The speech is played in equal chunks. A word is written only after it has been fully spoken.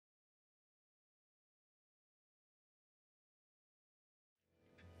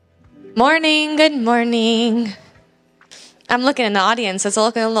Morning, good morning. I'm looking in the audience. It's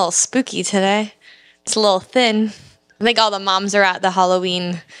looking a little spooky today. It's a little thin. I think all the moms are at the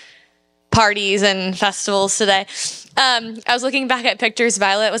Halloween parties and festivals today. I was looking back at pictures.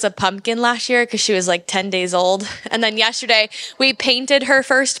 Violet was a pumpkin last year because she was like 10 days old. And then yesterday we painted her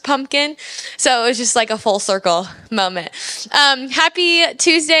first pumpkin. So it was just like a full circle moment. Happy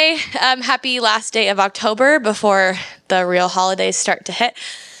Tuesday. Happy last day of October before the real holidays start to hit.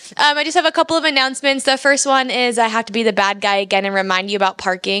 I just have a couple of announcements. The first one is I have to be the bad guy again and remind you about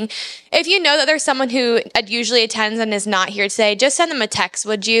parking. If you know that there's someone who usually attends and is not here today, just send them a text,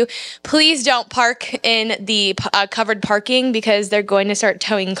 would you? Please don't park in the covered parking because they're going to start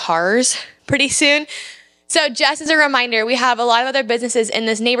towing cars pretty soon. So just as a reminder, we have a lot of other businesses in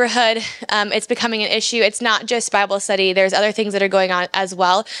this neighborhood. It's becoming an issue. It's not just Bible study. There's other things that are going on as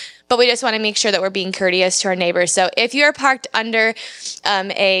well. But we just want to make sure that we're being courteous to our neighbors. So if you're parked under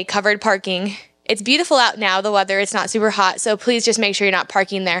a covered parking, it's beautiful out now, the weather. It's not super hot. So please just make sure you're not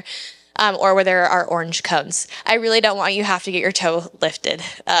parking there or where there are orange cones. I really don't want you to have to get your tow lifted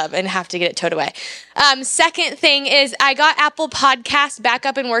and have to get it towed away. Second thing is I got Apple Podcasts back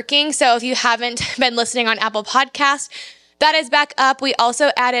up and working. So if you haven't been listening on Apple Podcasts, that is back up. We also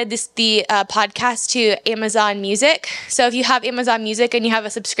added the podcast to Amazon Music. So if you have Amazon Music and you have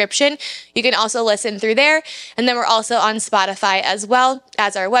a subscription, you can also listen through there. And then we're also on Spotify as well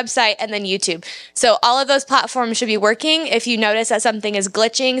as our website and then YouTube. So all of those platforms should be working. If you notice that something is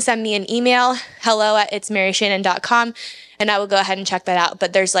glitching, send me an email, hello@itsmaryshannon.com, and I will go ahead and check that out.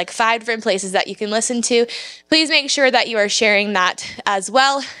 But there's like 5 different places that you can listen to. Please make sure that you are sharing that as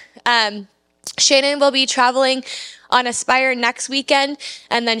well. Shannon will be traveling on Aspire next weekend,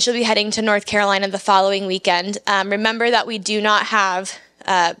 and then she'll be heading to North Carolina the following weekend. Remember that we do not have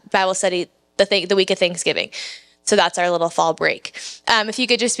Bible study the week of Thanksgiving. So that's our little fall break. If you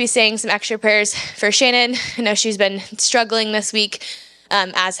could just be saying some extra prayers for Shannon. I know she's been struggling this week,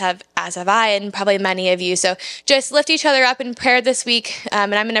 as have I, and probably many of you. So just lift each other up in prayer this week.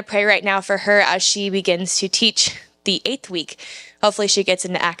 And I'm going to pray right now for her as she begins to teach the 8th week. Hopefully she gets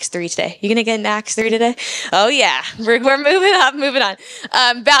into Acts 3 today. You going to get into Acts 3 today? Oh, yeah. We're moving on.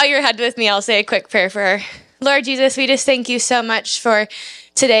 Bow your head with me. I'll say a quick prayer for her. Lord Jesus, we just thank you so much for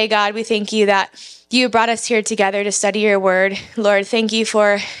today, God. We thank you that you brought us here together to study your word. Lord, thank you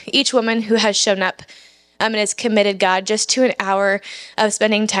for each woman who has shown up and is committed, God, just to an hour of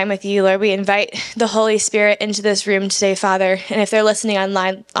spending time with you. Lord, we invite the Holy Spirit into this room today, Father. And if they're listening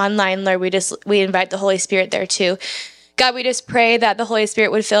online, Lord, we invite the Holy Spirit there too. God, we just pray that the Holy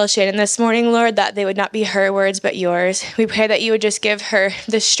Spirit would fill Shannon this morning, Lord, that they would not be her words, but yours. We pray that you would just give her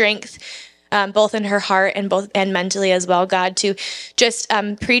the strength, both in her heart and mentally as well, God, to just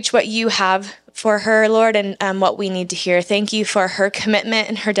preach what you have for her, Lord, and what we need to hear. Thank you for her commitment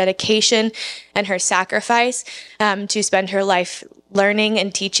and her dedication and her sacrifice to spend her life learning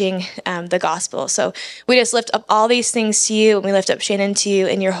and teaching the gospel. So we just lift up all these things to you, and we lift up Shannon to you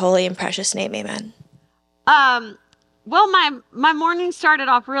in your holy and precious name. Amen. Well, my morning started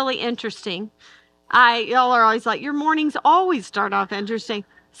off really interesting. Y'all are always like, your mornings always start off interesting.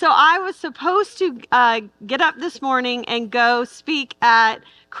 So I was supposed to get up this morning and go speak at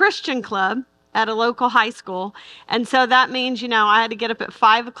Christian Club at a local high school. And so that means, I had to get up at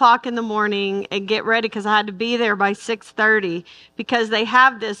 5 o'clock in the morning and get ready because I had to be there by 6:30 because they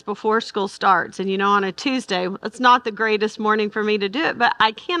have this before school starts. And, on a Tuesday, it's not the greatest morning for me to do it, but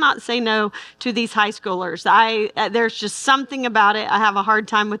I cannot say no to these high schoolers. There's just something about it. I have a hard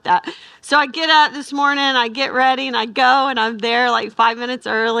time with that. So I get up this morning, I get ready, and I go, and I'm there like 5 minutes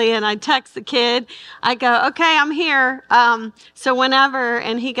early, and I text the kid. I go, okay, I'm here. So whenever,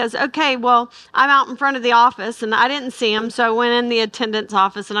 and he goes, okay, well, I'm out in front of the office, and I didn't see him, so I went in the attendance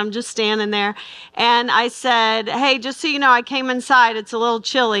office, and I'm just standing there. And I said, hey, just so you know, I came inside. It's a little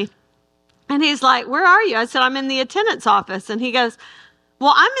chilly. And he's like, where are you? I said, I'm in the attendance office. And he goes,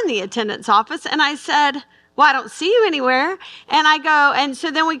 well, I'm in the attendance office. And I said, well, I don't see you anywhere. And I go, and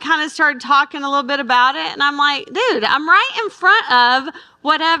so then we kind of started talking a little bit about it. And I'm like, dude, I'm right in front of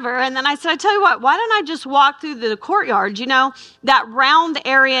whatever. And then I said, I tell you what, why don't I just walk through the courtyard? That round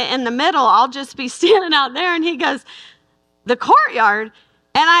area in the middle, I'll just be standing out there. And he goes, the courtyard?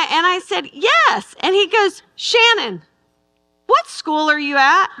 And I said, yes. And he goes, Shannon, what school are you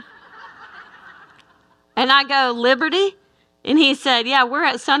at? And I go, Liberty. And he said, yeah, we're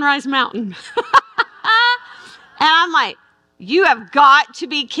at Sunrise Mountain. And I'm like, you have got to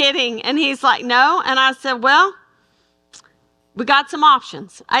be kidding. And he's like, no. And I said, well, we got some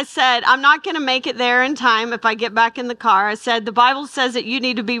options. I said, I'm not going to make it there in time if I get back in the car. I said, the Bible says that you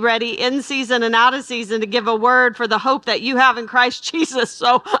need to be ready in season and out of season to give a word for the hope that you have in Christ Jesus.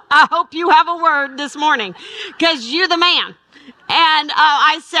 So I hope you have a word this morning because you're the man. And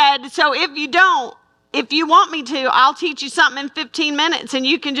I said, so if you want me to, I'll teach you something in 15 minutes and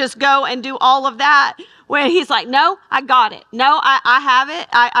you can just go and do all of that. When he's like, no, I got it. No, I have it.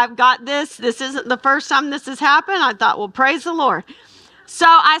 I've got this. This isn't the first time this has happened. I thought, well, praise the Lord. So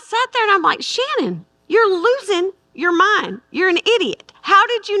I sat there and I'm like, Shannon, you're losing your mind. You're an idiot. How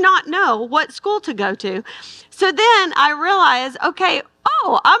did you not know what school to go to? So then I realized, okay,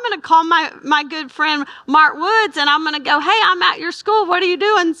 I'm going to call my good friend Mark Woods and I'm going to go, hey, I'm at your school. What are you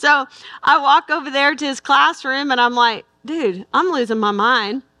doing? So I walk over there to his classroom and I'm like, dude, I'm losing my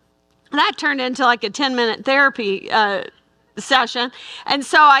mind. That turned into like a 10-minute therapy session. And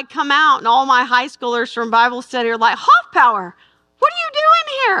so I come out and all my high schoolers from Bible study are like, Hoffpower, what are you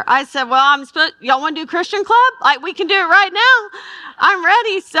doing here? I said, well, y'all want to do Christian Club? Like, we can do it right now. I'm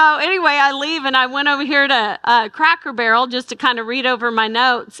ready. So anyway, I leave and I went over here to Cracker Barrel just to kind of read over my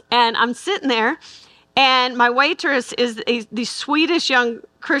notes. And I'm sitting there and my waitress is the sweetest young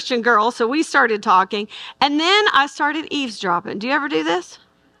Christian girl. So we started talking and then I started eavesdropping. Do you ever do this?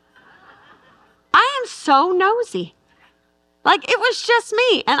 I am so nosy. Like, it was just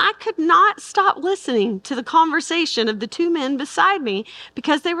me. And I could not stop listening to the conversation of the two men beside me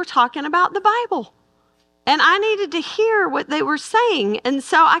because they were talking about the Bible. And I needed to hear what they were saying. And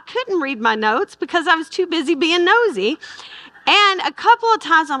so I couldn't read my notes because I was too busy being nosy. And a couple of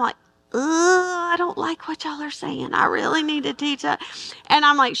times I'm like, I don't like what y'all are saying. I really need to teach that. And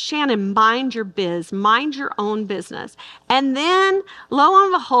I'm like, Shannon, mind your biz, mind your own business. And then lo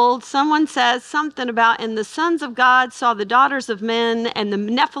and behold, someone says something about, and the sons of God saw the daughters of men and the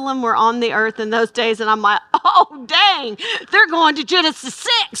Nephilim were on the earth in those days. And I'm like, oh, dang, they're going to Genesis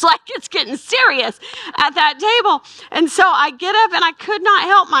 6. Like, it's getting serious at that table. And so I get up and I could not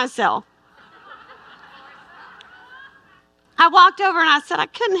help myself. I walked over and I said, I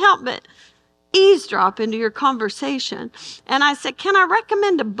couldn't help but eavesdrop into your conversation. And I said, can I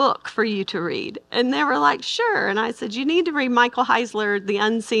recommend a book for you to read? And they were like, sure. And I said, you need to read Michael Heisler, The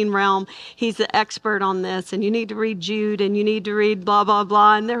Unseen Realm. He's the expert on this. And you need to read Jude and you need to read blah, blah,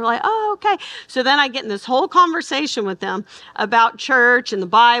 blah. And they were like, oh, okay. So then I get in this whole conversation with them about church and the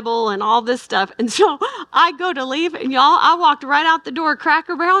Bible and all this stuff. And so I go to leave and y'all, I walked right out the door,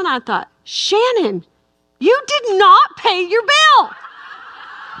 Cracker Barrel, and I thought, Shannon, you did not pay your bill.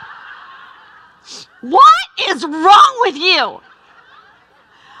 What is wrong with you?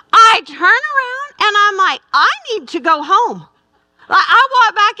 I turn around and I'm like, I need to go home. I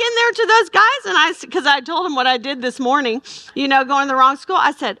walked back in there to those guys and because I told them what I did this morning, going to the wrong school.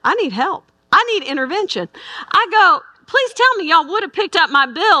 I said, I need help. I need intervention. I go, please tell me y'all would have picked up my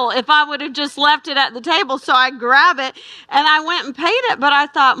bill if I would have just left it at the table. So I grab it and I went and paid it. But I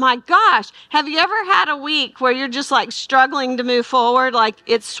thought, my gosh, have you ever had a week where you're just like struggling to move forward, like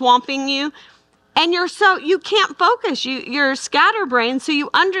it's swamping you? And you can't focus. You're scatterbrained. So you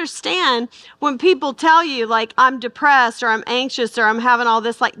understand when people tell you like, I'm depressed or I'm anxious or I'm having all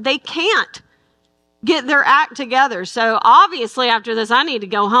this, like they can't get their act together. So obviously after this, I need to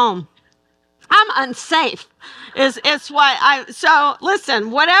go home. I'm unsafe so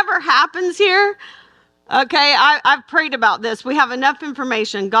listen, whatever happens here, okay, I've prayed about this. We have enough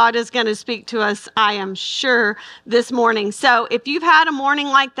information. God is going to speak to us, I am sure, this morning. So if you've had a morning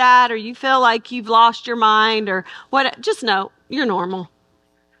like that, or you feel like you've lost your mind or what, just know you're normal.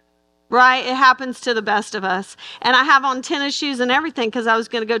 Right? It happens to the best of us. And I have on tennis shoes and everything because I was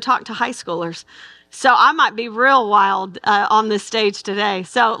going to go talk to high schoolers. So I might be real wild on this stage today.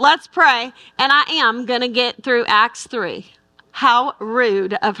 So let's pray. And I am going to get through Acts 3. How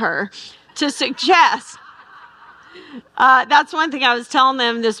rude of her to suggest. That's one thing I was telling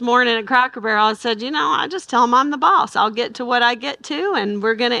them this morning at Cracker Barrel. I said, I just tell them I'm the boss. I'll get to what I get to and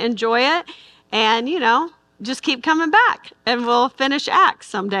we're going to enjoy it. And, just keep coming back and we'll finish Acts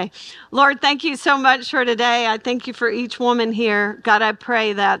someday. Lord, thank you so much for today. I thank you for each woman here. God, I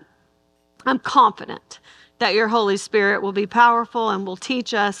pray that I'm confident that your Holy Spirit will be powerful and will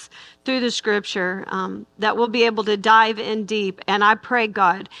teach us through the scripture, that we'll be able to dive in deep. And I pray,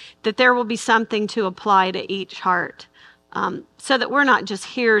 God, that there will be something to apply to each heart, so that we're not just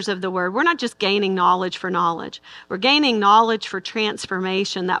hearers of the word. We're not just gaining knowledge for knowledge. We're gaining knowledge for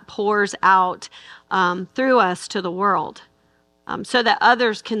transformation that pours out through us to the world, so that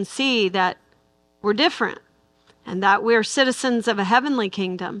others can see that we're different and that we're citizens of a heavenly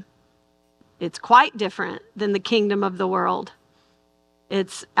kingdom. It's quite different than the kingdom of the world.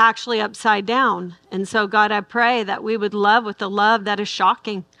 It's actually upside down. And so, God, I pray that we would love with the love that is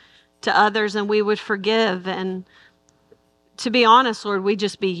shocking to others, and we would forgive. And to be honest, Lord, we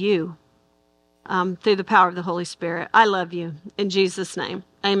just be you through the power of the Holy Spirit. I love you. In Jesus' name,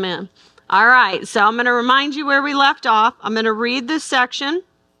 amen. All right, so I'm going to remind you where we left off. I'm going to read this section.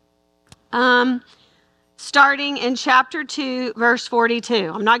 Starting in chapter 2, verse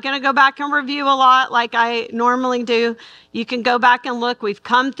 42. I'm not going to go back and review a lot like I normally do. You can go back and look. We've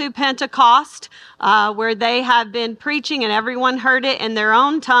come through Pentecost, where they have been preaching and everyone heard it in their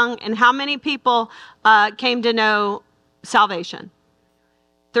own tongue. And how many people came to know salvation?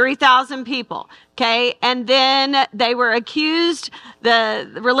 3,000 people. Okay. And then they were accused.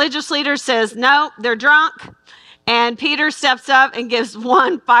 The religious leader says, no, they're drunk. And Peter steps up and gives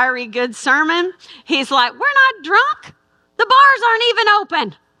one fiery good sermon. He's like, we're not drunk. The bars aren't even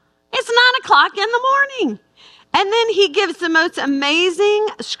open. It's 9:00 in the morning. And then he gives the most amazing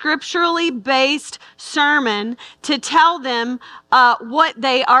scripturally based sermon to tell them what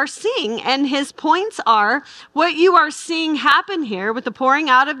they are seeing. And his points are, what you are seeing happen here with the pouring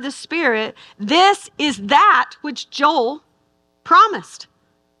out of the Spirit, this is that which Joel promised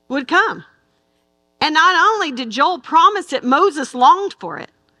would come. And not only did Joel promise it, Moses longed for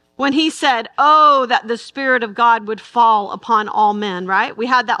it when he said, oh, that the Spirit of God would fall upon all men, right? We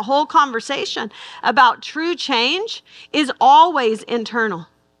had that whole conversation about true change is always internal.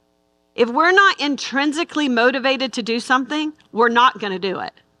 If we're not intrinsically motivated to do something, we're not going to do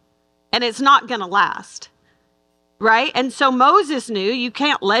it. And it's not going to last, right? And so Moses knew you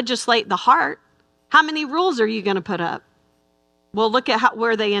can't legislate the heart. How many rules are you going to put up? Well, look at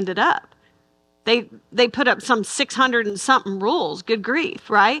where they ended up. They put up some 600 and something rules. Good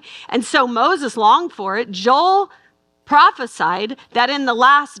grief, right? And so Moses longed for it. Joel prophesied that in the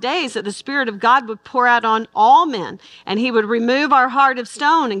last days that the Spirit of God would pour out on all men, and he would remove our heart of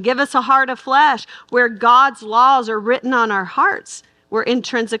stone and give us a heart of flesh where God's laws are written on our hearts. We're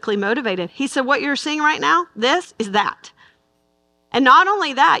intrinsically motivated. He said, what you're seeing right now, this is that. And not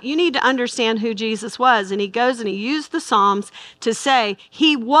only that, you need to understand who Jesus was. And he goes and he used the Psalms to say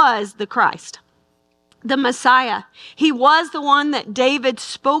he was the Christ, the Messiah. He was the one that David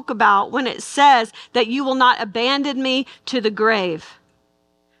spoke about when it says that you will not abandon me to the grave.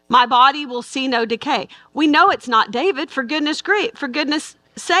 My body will see no decay. We know it's not David, for goodness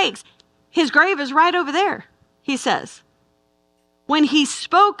sakes. His grave is right over there, he says. When he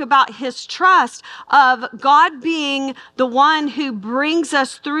spoke about his trust of God being the one who brings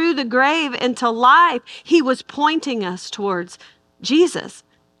us through the grave into life, he was pointing us towards Jesus.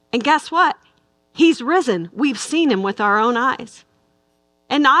 And guess what? He's risen. We've seen him with our own eyes.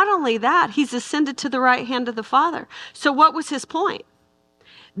 And not only that, he's ascended to the right hand of the Father. So what was his point?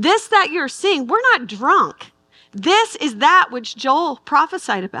 This that you're seeing, we're not drunk. This is that which Joel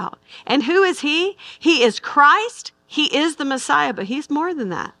prophesied about. And who is he? He is Christ. He is the Messiah, but he's more than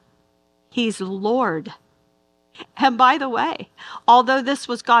that. He's Lord. And by the way, although this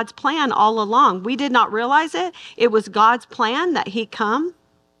was God's plan all along, we did not realize it. It was God's plan that he come.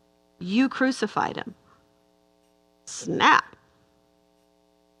 You crucified him. Snap.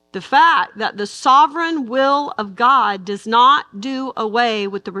 The fact that the sovereign will of God does not do away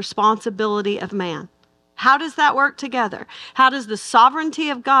with the responsibility of man. How does that work together? How does the sovereignty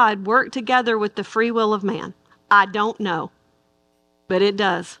of God work together with the free will of man? I don't know, but it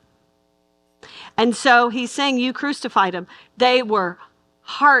does. And so he's saying you crucified him. They were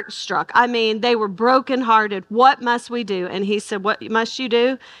heart-struck. I mean, they were brokenhearted. What must we do? And he said, what must you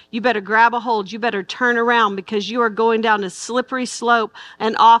do? You better grab a hold. You better turn around because you are going down a slippery slope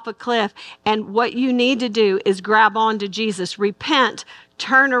and off a cliff. And what you need to do is grab onto Jesus. Repent,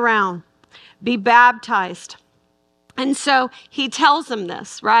 turn around, be baptized. And so he tells them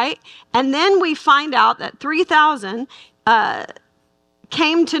this, right? And then we find out that 3,000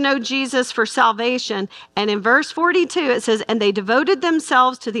 came to know Jesus for salvation. And in verse 42, it says, and they devoted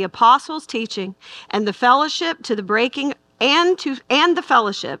themselves to the apostles' teaching and the fellowship, to the breaking and the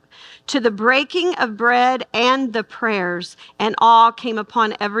fellowship, to the breaking of bread and the prayers, and awe came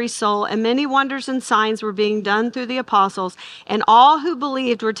upon every soul, and many wonders and signs were being done through the apostles, and all who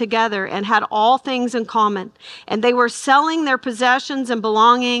believed were together and had all things in common, and they were selling their possessions and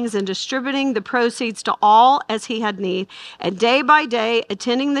belongings and distributing the proceeds to all as he had need, and day by day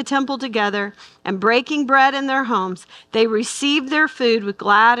attending the temple together and breaking bread in their homes, they received their food with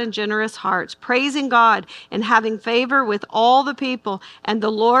glad and generous hearts, praising God and having favor with all the people, and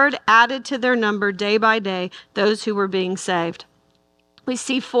the Lord added to their number day by day those who were being saved. we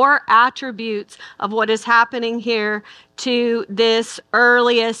see 4 attributes of what is happening here to this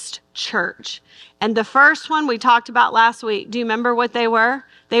earliest church. And the first one we talked about last week. Do you remember what they were?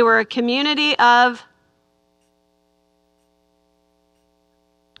 They were a community of,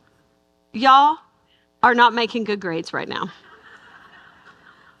 y'all are not making good grades right now,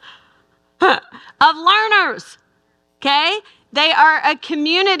 of learners, okay? They are a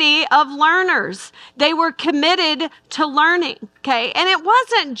community of learners. They were committed to learning, okay? And it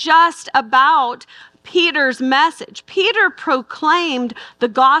wasn't just about Peter's message. Peter proclaimed the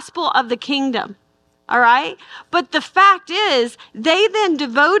gospel of the kingdom, all right? But the fact is, they then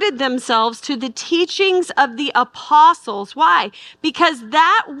devoted themselves to the teachings of the apostles. Why? Because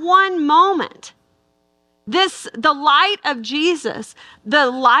that one moment, the light of Jesus, the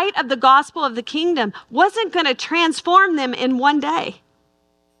light of the gospel of the kingdom wasn't going to transform them in one day,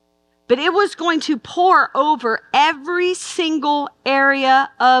 but it was going to pour over every single area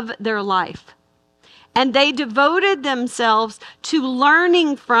of their life. And they devoted themselves to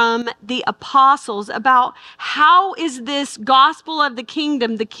learning from the apostles about how is this gospel of the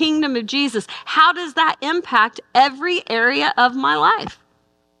kingdom of Jesus, how does that impact every area of my life?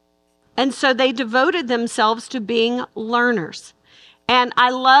 And so they devoted themselves to being learners. And I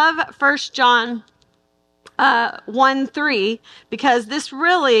love 1 John 1:3, because this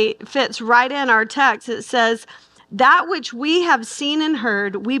really fits right in our text. It says, "That which we have seen and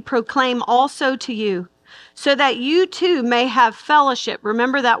heard, we proclaim also to you, so that you too may have fellowship."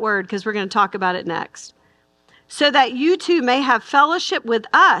 Remember that word, because we're going to talk about it next. "So that you too may have fellowship with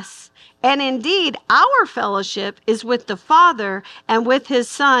us. And indeed, our fellowship is with the Father and with his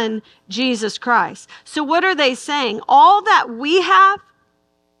Son, Jesus Christ." So what are they saying? All that we have,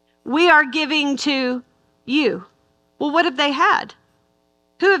 we are giving to you. Well, what have they had?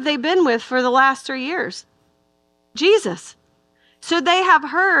 Who have they been with for the last 3 years? Jesus. So they have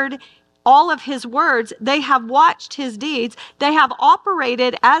heard all of his words. They have watched his deeds. They have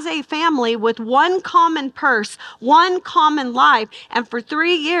operated as a family with one common purse, one common life. And for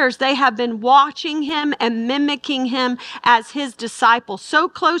 3 years, they have been watching him and mimicking him as his disciples, so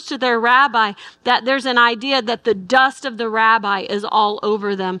close to their rabbi that there's an idea that the dust of the rabbi is all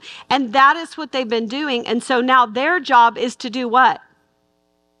over them. And that is what they've been doing. And so now their job is to do what?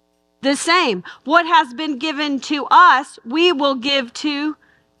 The same. What has been given to us, we will give to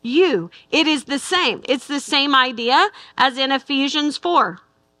you. It is the same. It's the same idea as in Ephesians 4.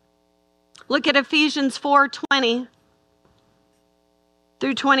 Look at Ephesians 4:20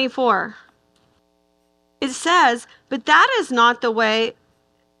 through 24. It says, "But that is not the way."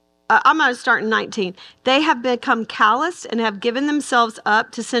 I'm going to start in 19. "They have become calloused and have given themselves up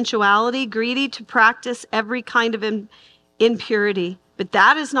to sensuality, greedy to practice every kind of impurity. But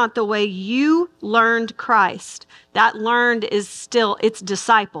that is not the way you learned Christ." That learned is still, it's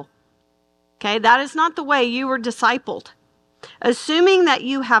disciple. Okay, that is not the way you were discipled. "Assuming that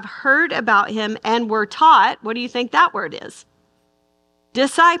you have heard about him and were taught," what do you think that word is?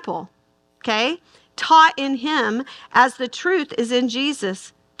 Disciple. Okay, "taught in him as the truth is in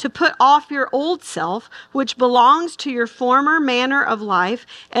Jesus, to put off your old self, which belongs to your former manner of life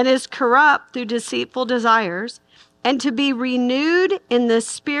and is corrupt through deceitful desires, and to be renewed in the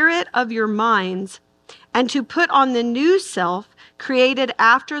spirit of your minds, and to put on the new self, created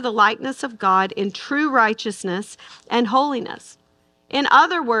after the likeness of God in true righteousness and holiness." In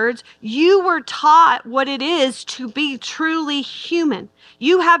other words, you were taught what it is to be truly human.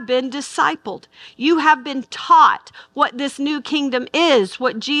 You have been discipled. You have been taught what this new kingdom is,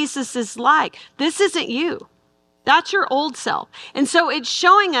 what Jesus is like. This isn't you. That's your old self. And so it's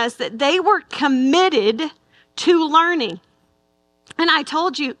showing us that they were committed to learning. And I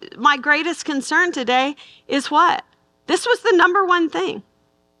told you, my greatest concern today is what? This was the number one thing.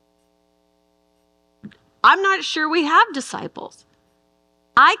 I'm not sure we have disciples.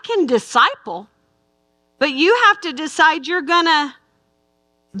 I can disciple, but you have to decide you're going to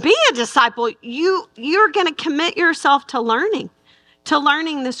be a disciple. You're going to commit yourself to learning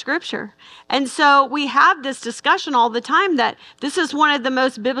the scripture. And so we have this discussion all the time that this is one of the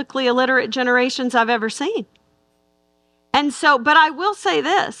most biblically illiterate generations I've ever seen. And so, but I will say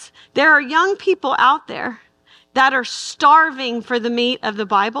this, there are young people out there that are starving for the meat of the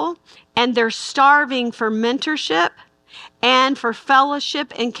Bible, and they're starving for mentorship and for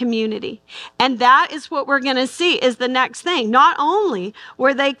fellowship and community. And that is what we're going to see is the next thing. Not only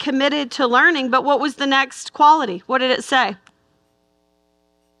were they committed to learning, but what was the next quality? What did it say?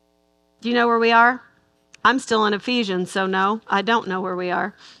 Do you know where we are? I'm still in Ephesians, so no, I don't know where we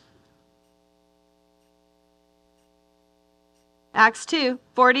are. Acts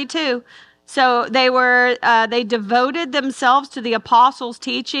 2:42 So they devoted themselves to the apostles'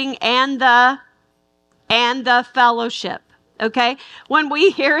 teaching and the fellowship. Okay? When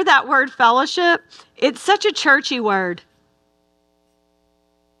we hear that word fellowship, it's such a churchy word.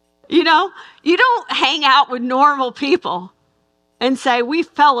 You know, you don't hang out with normal people and say, we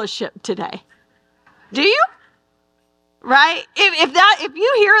fellowship today. Do you? Right? If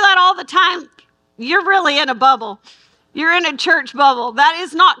you hear that all the time, you're really in a bubble. You're in a church bubble. That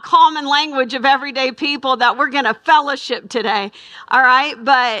is not common language of everyday people that we're going to fellowship today. All right?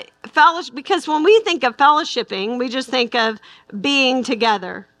 But fellowship, because when we think of fellowshipping, we just think of being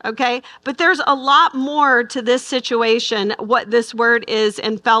together. Okay? But there's a lot more to this situation, what this word is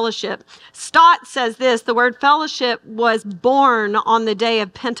in fellowship. Stott says this, the word fellowship was born on the day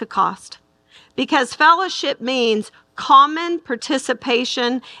of Pentecost, because fellowship means common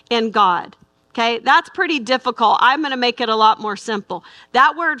participation in God. Okay, that's pretty difficult. I'm going to make it a lot more simple.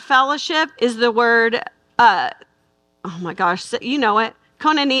 That word fellowship is the word, oh my gosh, you know it,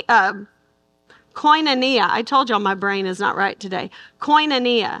 koinonia. I told y'all my brain is not right today.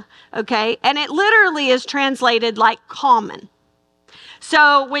 Koinonia, okay? And it literally is translated like common.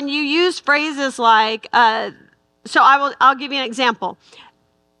 So when you use phrases like, I'll give you an example.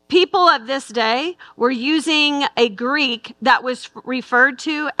 People of this day were using a Greek that was referred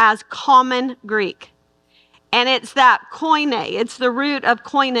to as common Greek. And it's that koine, it's the root of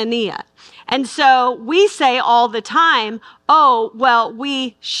koinonia. And so we say all the time, oh, well,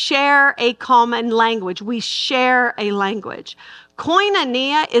 we share a common language. We share a language.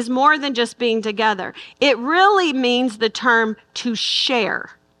 Koinonia is more than just being together. It really means the term to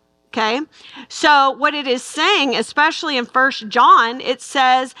share. Okay, so what it is saying, especially in 1 John, it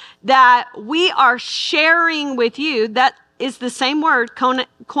says that we are sharing with you. That is the same word,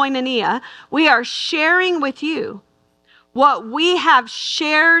 koinonia. We are sharing with you what we have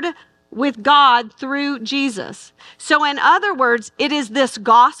shared with God through Jesus. So in other words, it is this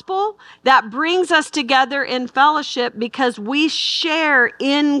gospel that brings us together in fellowship because we share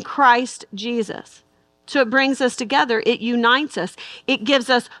in Christ Jesus. So it brings us together. It unites us. It gives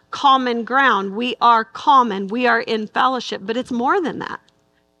us common ground. We are common. We are in fellowship, but it's more than that.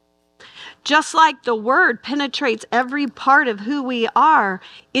 Just like the word penetrates every part of who we are,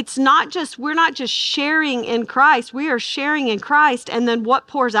 we're not just sharing in Christ. We are sharing in Christ, and then what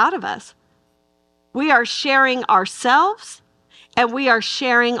pours out of us? We are sharing ourselves, and we are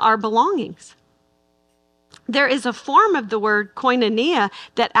sharing our belongings. There is a form of the word koinonia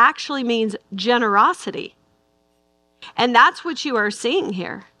that actually means generosity. And that's what you are seeing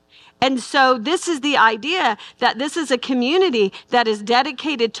here. And so this is the idea that this is a community that is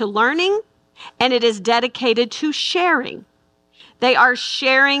dedicated to learning, and it is dedicated to sharing. They are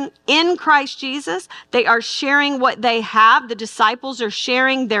sharing in Christ Jesus. They are sharing what they have. The disciples are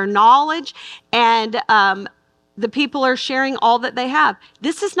sharing their knowledge, and the people are sharing all that they have.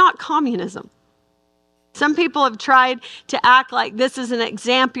 This is not communism. Some people have tried to act like this is an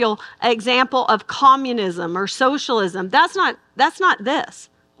example of communism or socialism. That's not this.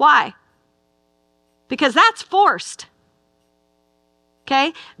 Why? Because that's forced.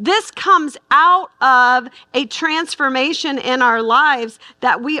 Okay? This comes out of a transformation in our lives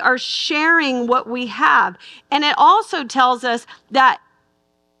that we are sharing what we have. And it also tells us that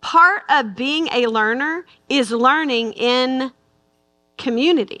part of being a learner is learning in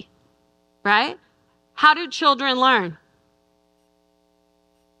community, right? How do children learn?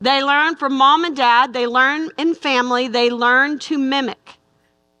 They learn from mom and dad. They learn in family. They learn to mimic.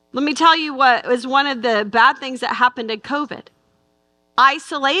 Let me tell you what was one of the bad things that happened in COVID.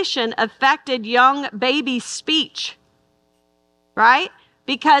 Isolation affected young babies' speech, right?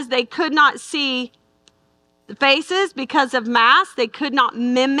 Because they could not see faces because of masks. They could not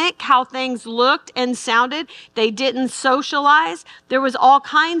mimic how things looked and sounded. They didn't socialize. There was all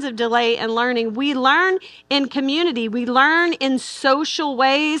kinds of delay in learning. We learn in community. We learn in social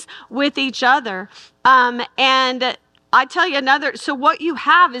ways with each other. And I tell you so what you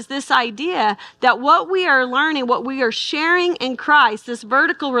have is this idea that what we are learning, what we are sharing in Christ, this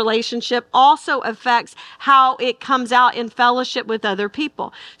vertical relationship also affects how it comes out in fellowship with other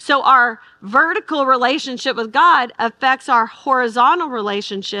people. So our vertical relationship with God affects our horizontal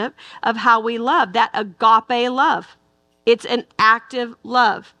relationship of how we love, that agape love. It's an active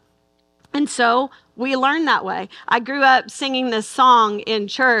love. And so we learn that way. I grew up singing this song in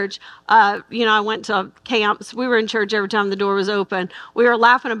church. I went to camps. We were in church every time the door was open. We were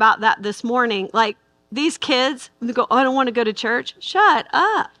laughing about that this morning. Like, these kids, they go, oh, I don't want to go to church. Shut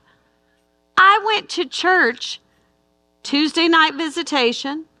up. I went to church Tuesday night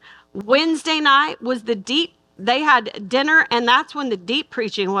visitation. Wednesday night was the deep they had dinner, and that's when the deep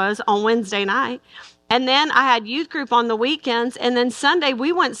preaching was on Wednesday night. And then I had youth group on the weekends. And then Sunday,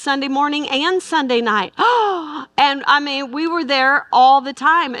 we went Sunday morning and Sunday night. And I mean, we were there all the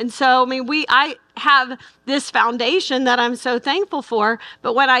time. And so, I mean, I have this foundation that I'm so thankful for.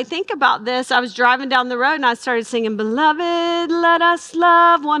 But when I think about this, I was driving down the road and I started singing, "Beloved, let us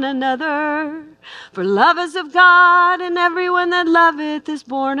love one another. For love is of God, and everyone that loveth is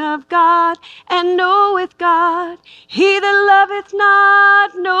born of God, and knoweth God. He that loveth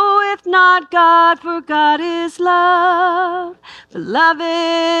not knoweth not God, for God is love.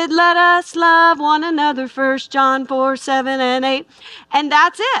 Beloved, let us love one another." 1 John 4:7-8. And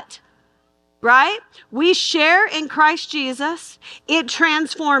that's it. Right? We share in Christ Jesus. It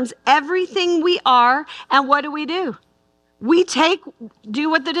transforms everything we are. And what do? We do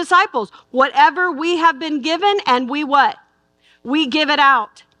what the disciples, whatever we have been given, and we what? We give it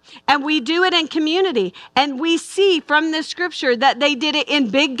out. And we do it in community. And we see from this scripture that they did it in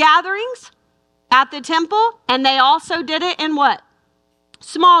big gatherings at the temple. And they also did it in what?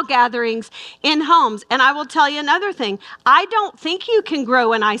 Small gatherings in homes. And I will tell you another thing. I don't think you can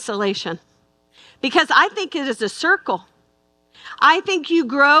grow in isolation, because I think it is a circle. I think you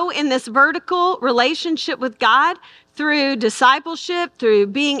grow in this vertical relationship with God through discipleship, through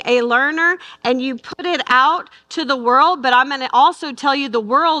being a learner, and you put it out to the world. But I'm going to also tell you, the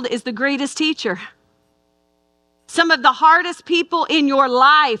world is the greatest teacher. Some of the hardest people in your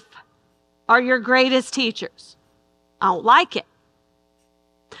life are your greatest teachers. I don't like it.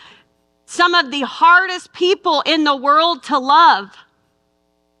 Some of the hardest people in the world to love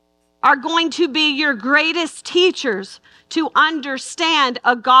are going to be your greatest teachers to understand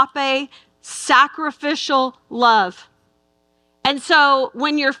agape, sacrificial love. And so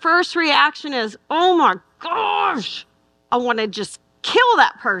when your first reaction is, "Oh my gosh, I want to just kill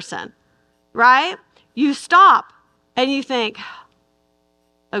that person," right? You stop and you think,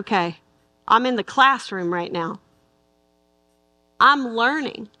 okay, I'm in the classroom right now. I'm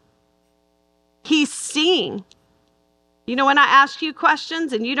learning. He's seeing. You know, when I ask you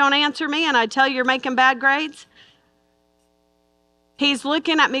questions and you don't answer me and I tell you you're making bad grades, he's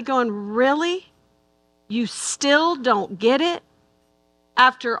looking at me going, "Really? You still don't get it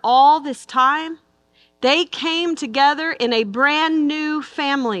after all this time?" They came together in a brand new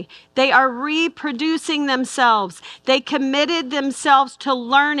family. They are reproducing themselves. They committed themselves to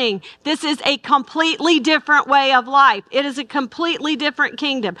learning. This is a completely different way of life. It is a completely different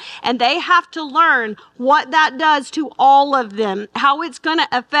kingdom. And they have to learn what that does to all of them, how it's going to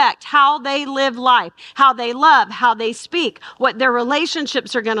affect how they live life, how they love, how they speak, what their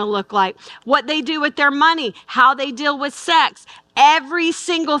relationships are going to look like, what they do with their money, how they deal with sex. Every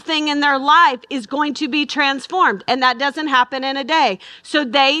single thing in their life is going to be transformed, and that doesn't happen in a day. So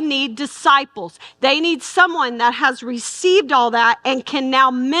they need disciples. They need someone that has received all that and can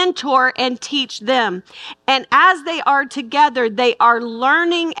now mentor and teach them. And as they are together, they are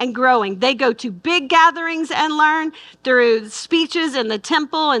learning and growing. They go to big gatherings and learn through speeches in the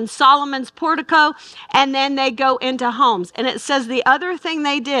temple and Solomon's portico, and then they go into homes. And it says the other thing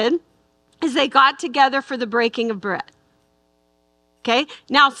they did is they got together for the breaking of bread. Okay,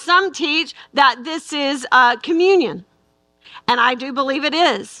 now some teach that this is communion, and I do believe it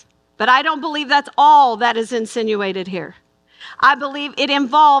is, but I don't believe that's all that is insinuated here. I believe it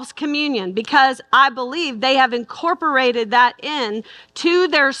involves communion, because I believe they have incorporated that in to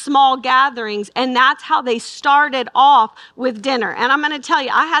their small gatherings, and that's how they started off with dinner. And I'm going to tell you,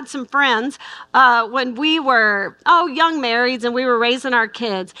 I had some friends when we were young marrieds and we were raising our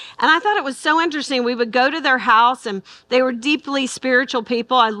kids, and I thought it was so interesting. We would go to their house, and they were deeply spiritual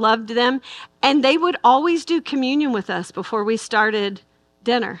people. I loved them, and they would always do communion with us before we started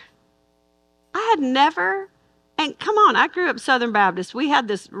dinner. I had never. And come on, I grew up Southern Baptist. We had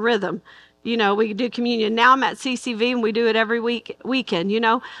this rhythm, we could do communion. Now I'm at CCV and we do it every weekend,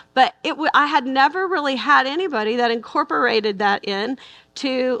 But I had never really had anybody that incorporated that in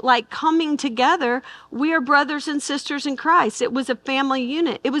to like coming together. We are brothers and sisters in Christ. It was a family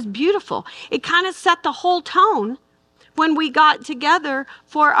unit. It was beautiful. It kind of set the whole tone when we got together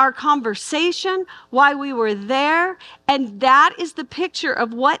for our conversation, why we were there. And that is the picture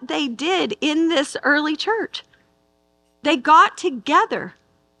of what they did in this early church. They got together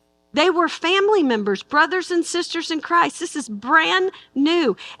They were family members, brothers and sisters in Christ. This is brand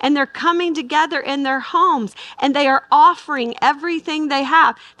new. And they're coming together in their homes and they are offering everything they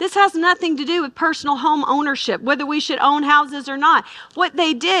have. This has nothing to do with personal home ownership, whether we should own houses or not. What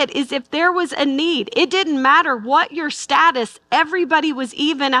they did is if there was a need, it didn't matter what your status, everybody was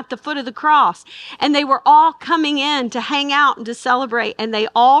even at the foot of the cross. And they were all coming in to hang out and to celebrate. And they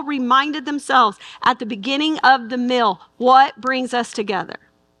all reminded themselves at the beginning of the meal, what brings us together?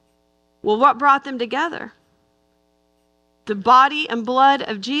 Well, what brought them together? The body and blood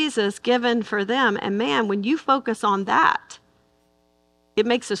of Jesus given for them. And man, when you focus on that, it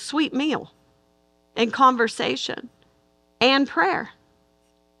makes a sweet meal and conversation and prayer.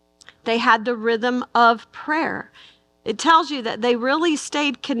 They had the rhythm of prayer. It tells you that they really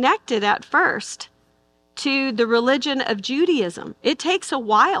stayed connected at first to the religion of Judaism. It takes a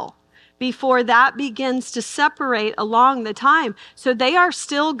while before that begins to separate along the time. So they are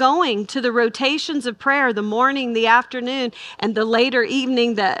still going to the rotations of prayer, the morning, the afternoon, and the later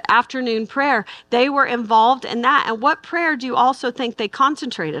evening, the afternoon prayer. They were involved in that. And what prayer do you also think they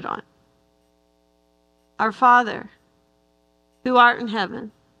concentrated on? Our Father, who art in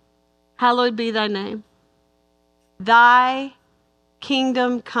heaven, hallowed be thy name. Thy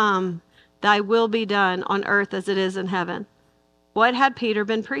kingdom come, thy will be done on earth as it is in heaven. What had Peter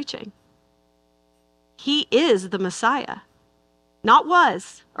been preaching? He is the Messiah. Not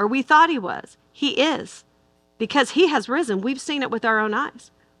was, or we thought he was. He is. Because he has risen. We've seen it with our own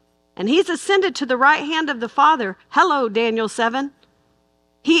eyes. And he's ascended to the right hand of the Father. Hello, Daniel 7.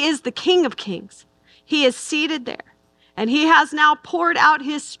 He is the King of Kings. He is seated there. And he has now poured out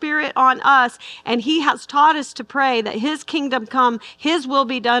his Spirit on us. And he has taught us to pray that his kingdom come, his will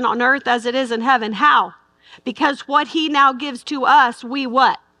be done on earth as it is in heaven. How? Because what he now gives to us, we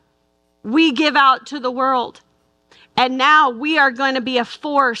what? We give out to the world. And now we are going to be a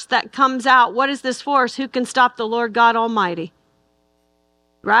force that comes out. What is this force? Who can stop the Lord God Almighty?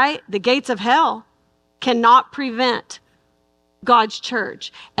 Right? The gates of hell cannot prevent God's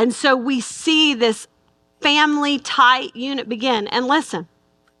church. And so we see this family tight unit begin. And listen,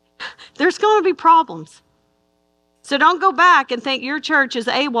 there's going to be problems. So don't go back and think your church is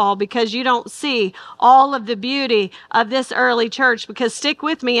AWOL because you don't see all of the beauty of this early church. Because stick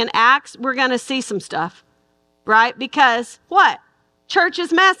with me, in Acts, we're going to see some stuff, right? Because what? Church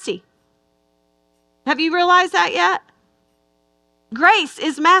is messy. Have you realized that yet? Grace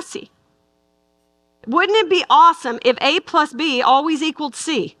is messy. Wouldn't it be awesome if A plus B always equaled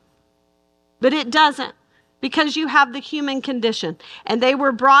C? But it doesn't, because you have the human condition. And they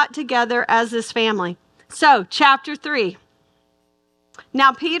were brought together as this family. So, chapter 3.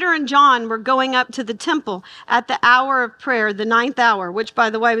 Now, Peter and John were going up to the temple at the hour of prayer, the 9th hour, which, by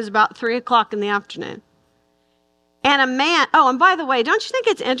the way, was about 3 o'clock in the afternoon. And a man, and by the way, don't you think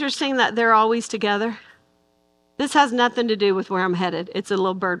it's interesting that they're always together? This has nothing to do with where I'm headed. It's a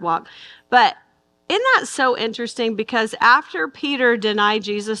little bird walk. But isn't that so interesting? Because after Peter denied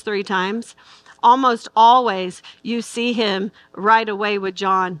Jesus 3 times, almost always you see him right away with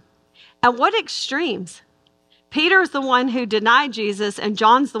John. And what extremes? Peter's the one who denied Jesus, and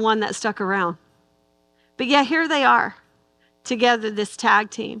John's the one that stuck around. But yet here they are, together, this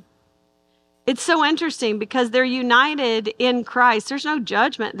tag team. It's so interesting because they're united in Christ. There's no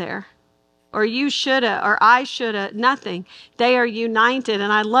judgment there. Or you shoulda, or I shoulda, nothing. They are united,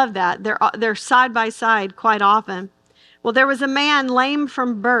 and I love that. They're side by side quite often. Well, there was a man lame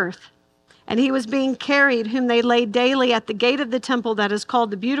from birth. And he was being carried, whom they laid daily at the gate of the temple that is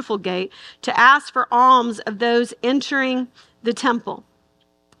called the Beautiful Gate, to ask for alms of those entering the temple.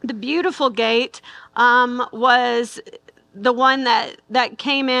 The Beautiful Gate was the one that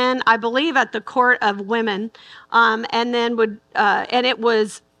came in, I believe, at the court of women, and it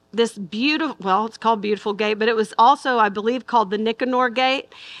was this beautiful, well, it's called Beautiful Gate, but it was also, I believe, called the Nicanor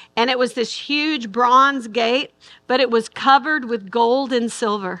Gate, and it was this huge bronze gate, but it was covered with gold and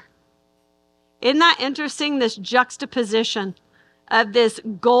silver. Isn't that interesting, this juxtaposition of this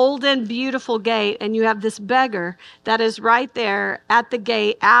golden, beautiful gate, and you have this beggar that is right there at the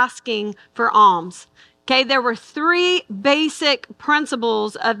gate asking for alms. Okay, there were 3 basic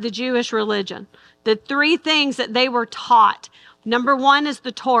principles of the Jewish religion, the 3 things that they were taught. Number 1 is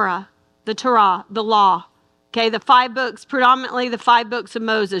the Torah, the law. Okay, the 5 books, predominantly the 5 books of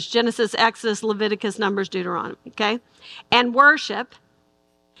Moses, Genesis, Exodus, Leviticus, Numbers, Deuteronomy, okay? And worship.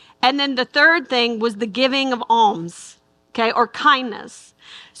 And then the 3rd thing was the giving of alms, okay, or kindness.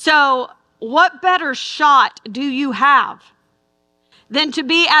 So what better shot do you have than to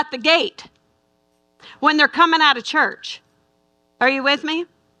be at the gate when they're coming out of church? Are you with me?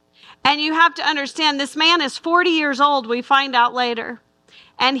 And you have to understand, this man is 40 years old, we find out later.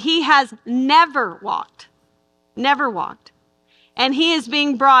 and he has never walked. Never walked. And he is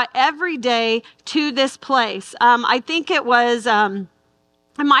being brought every day to this place. I think it was, it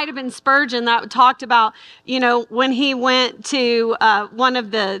might have been Spurgeon that talked about, when he went to one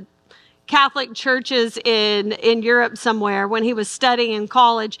of the Catholic churches in Europe somewhere, when he was studying in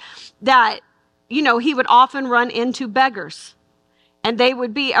college, that, he would often run into beggars. And they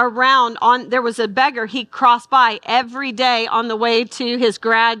would be around there was a beggar he crossed by every day on the way to his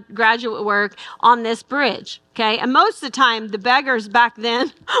graduate work on this bridge. Okay. And most of the time, the beggars back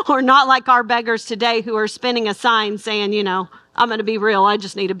then were not like our beggars today who are spinning a sign saying, I'm going to be real. I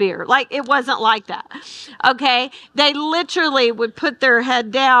just need a beer. Like, it wasn't like that. Okay. They literally would put their head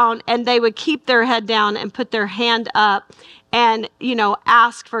down, and they would keep their head down and put their hand up and,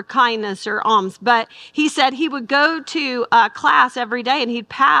 ask for kindness or alms. But he said he would go to class every day, and he'd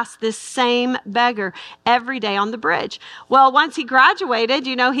pass this same beggar every day on the bridge. Well, once he graduated,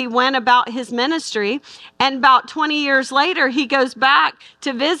 he went about his ministry, and about 20 years later, he goes back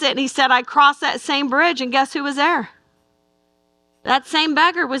to visit, and he said, I crossed that same bridge, and guess who was there? That same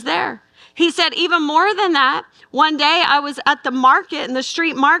beggar was there. He said, even more than that, one day I was at the market, in the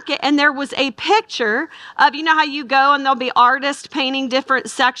street market, and there was a picture of, how you go and there'll be artists painting different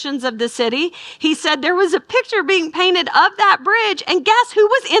sections of the city. He said there was a picture being painted of that bridge, and guess who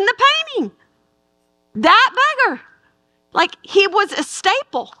was in the painting? That beggar. Like, he was a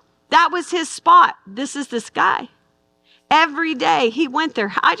staple. That was his spot. This is this guy. Every day he went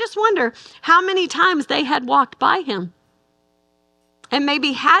there. I just wonder how many times they had walked by him and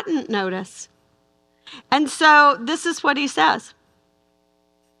maybe hadn't noticed. And so this is what he says.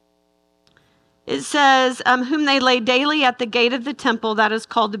 It says, whom they laid daily at the gate of the temple, that is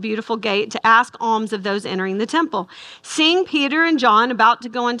called the Beautiful Gate, to ask alms of those entering the temple. Seeing Peter and John about to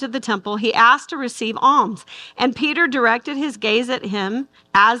go into the temple, he asked to receive alms. And Peter directed his gaze at him,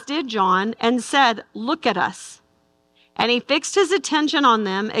 as did John, and said, look at us. And he fixed his attention on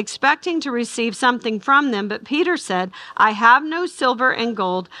them, expecting to receive something from them. But Peter said, I have no silver and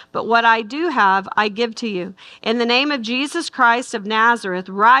gold, but what I do have, I give to you. In the name of Jesus Christ of Nazareth,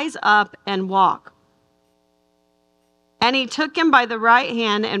 rise up and walk. And he took him by the right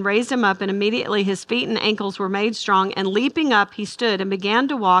hand and raised him up, and immediately his feet and ankles were made strong. And leaping up, he stood and began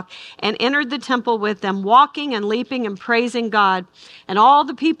to walk and entered the temple with them, walking and leaping and praising God. And all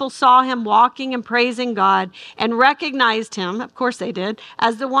the people saw him walking and praising God and recognized him, of course they did,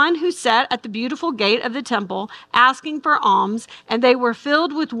 as the one who sat at the beautiful gate of the temple asking for alms. And they were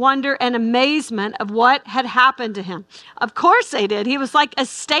filled with wonder and amazement of what had happened to him. Of course they did. He was like a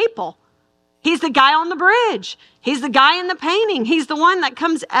staple. He's the guy on the bridge. He's the guy in the painting. He's the one that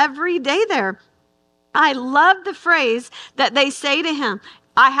comes every day there. I love the phrase that they say to him,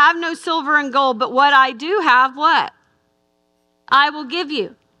 I have no silver and gold, but what I do have, what? I will give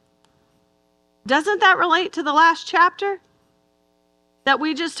you. Doesn't that relate to the last chapter that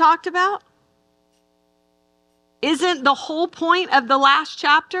we just talked about? Isn't the whole point of the last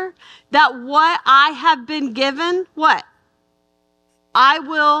chapter that what I have been given, what? I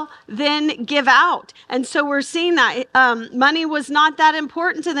will then give out. And so we're seeing that money was not that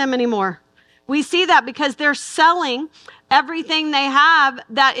important to them anymore. We see that because they're selling everything they have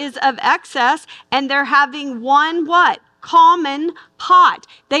that is of excess, and they're having one what? Common pot.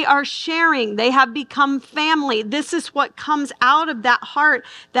 They are sharing. They have become family. This is what comes out of that heart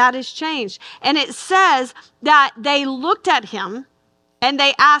that is changed. And it says that they looked at him and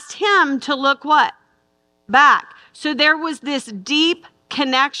they asked him to look what? Back. So there was this deep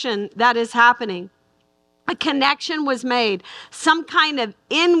connection that is happening. A connection was made, some kind of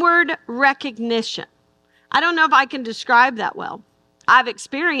inward recognition. I don't know if I can describe that well. I've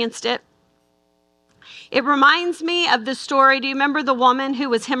experienced it. It reminds me of the story. Do you remember the woman who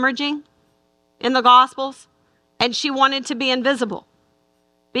was hemorrhaging in the Gospels? And she wanted to be invisible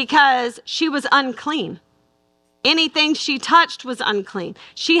because she was unclean. Anything she touched was unclean.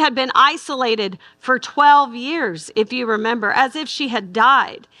 She had been isolated for 12 years, if you remember, as if she had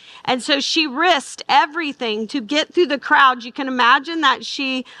died. And so she risked everything to get through the crowd. You can imagine that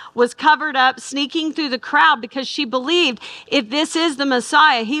she was covered up, sneaking through the crowd because she believed if this is the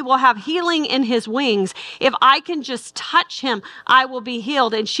Messiah, he will have healing in his wings. If I can just touch him, I will be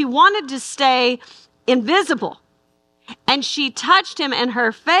healed. And she wanted to stay invisible. And she touched him, and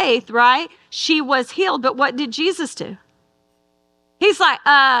her faith, right? She was healed. But what did Jesus do? He's like,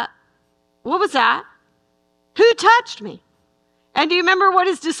 what was that? Who touched me? And do you remember what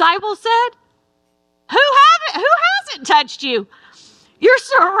his disciples said? Who hasn't touched you? You're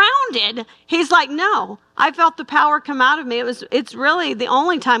surrounded. He's like, no, I felt the power come out of me. It's really the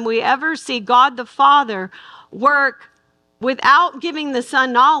only time we ever see God the Father work without giving the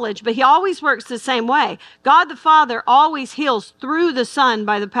Son knowledge, but he always works the same way. God the Father always heals through the Son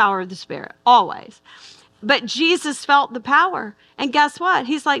by the power of the Spirit, always. But Jesus felt the power. And guess what?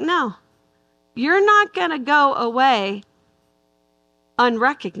 He's like, no, you're not going to go away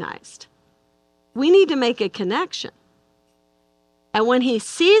unrecognized. We need to make a connection. And when he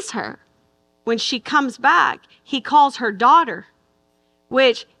sees her, when she comes back, he calls her daughter,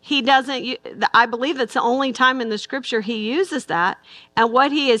 which he doesn't, I believe that's the only time in the scripture he uses that. And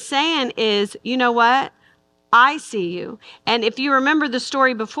what he is saying is, you know what? I see you. And if you remember the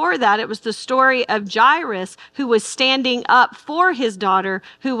story before that, it was the story of Jairus, who was standing up for his daughter,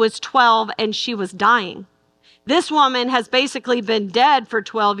 who was 12 and she was dying. This woman has basically been dead for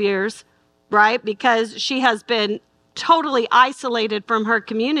 12 years, right? Because she has been totally isolated from her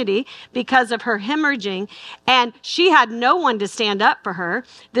community because of her hemorrhaging, and she had no one to stand up for her.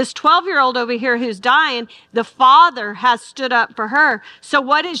 This 12-year-old over here who's dying, the Father has stood up for her. So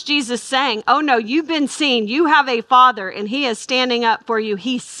what is Jesus saying? Oh no, you've been seen. You have a Father, and he is standing up for you.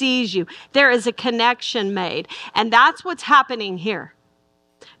 He sees you. There is a connection made, and that's what's happening here.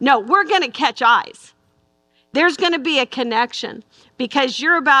 No, we're going to catch eyes. There's going to be a connection, because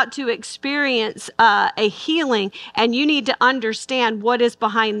you're about to experience a healing, and you need to understand what is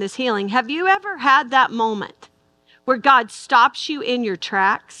behind this healing. Have you ever had that moment where God stops you in your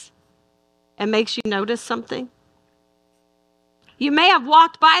tracks and makes you notice something? You may have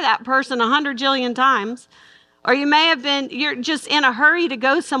walked by that person 100 jillion times, or you may have been, you're just in a hurry to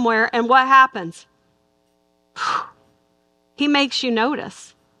go somewhere, and what happens? He makes you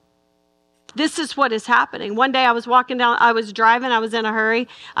notice. This is what is happening. One day I was walking down, I was driving, I was in a hurry.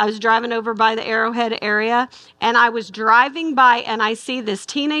 I was driving over by the Arrowhead area, and I was driving by, and I see this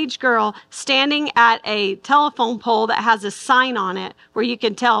teenage girl standing at a telephone pole that has a sign on it where you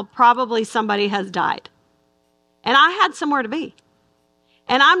can tell probably somebody has died. And I had somewhere to be.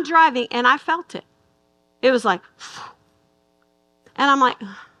 And I'm driving, and I felt it. It was like, and I'm like,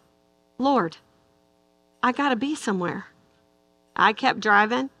 Lord, I got to be somewhere. I kept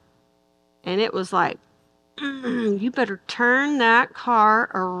driving. And it was like, you better turn that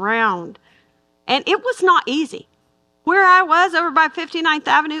car around. And it was not easy. Where I was over by 59th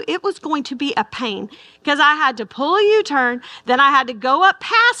Avenue, it was going to be a pain, because I had to pull a U-turn. Then I had to go up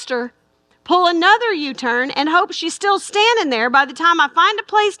past her, pull another U-turn, and hope she's still standing there by the time I find a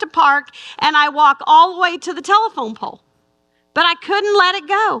place to park and I walk all the way to the telephone pole. But I couldn't let it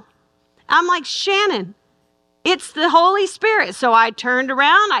go. I'm like, Shannon, it's the Holy Spirit. So I turned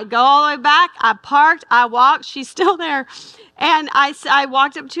around, I go all the way back, I parked, I walked, she's still there. And I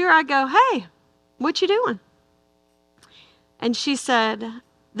walked up to her, I go, hey, what you doing? And she said,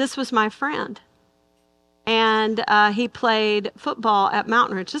 this was my friend. And he played football at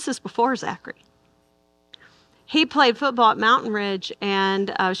Mountain Ridge. This is before Zachary. He played football at Mountain Ridge,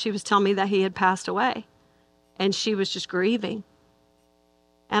 and she was telling me that he had passed away. And she was just grieving.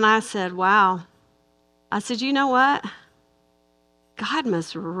 And I said, wow. I said, you know what? God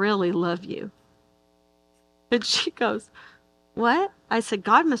must really love you. And she goes, what? I said,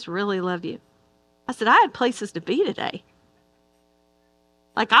 God must really love you. I said, I had places to be today.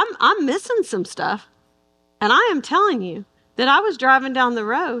 Like, I'm missing some stuff. And I am telling you that I was driving down the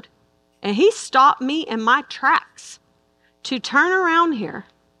road, and he stopped me in my tracks to turn around here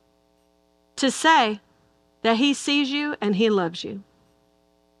to say that he sees you and he loves you.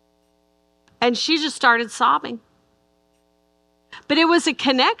 And she just started sobbing. But it was a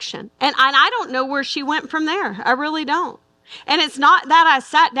connection. And I don't know where she went from there. I really don't. And it's not that I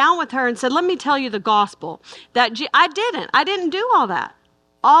sat down with her and said, let me tell you the gospel. I didn't do all that.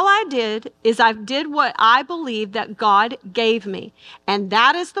 All I did is I did what I believe that God gave me. And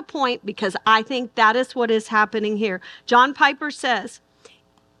that is the point, because I think that is what is happening here. John Piper says,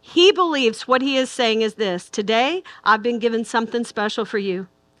 he believes what he is saying is this: today, I've been given something special for you.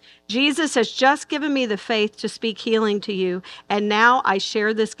 Jesus has just given me the faith to speak healing to you, and now I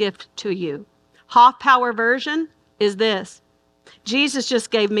share this gift to you. Half power version is this: Jesus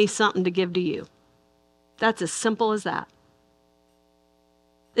just gave me something to give to you. That's as simple as that.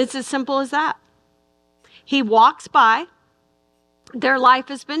 It's as simple as that. He walks by. Their life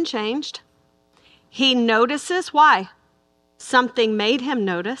has been changed. He notices. Why? Something made him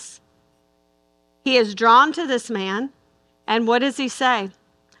notice. He is drawn to this man. And what does he say?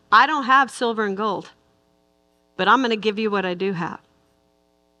 I don't have silver and gold, but I'm going to give you what I do have.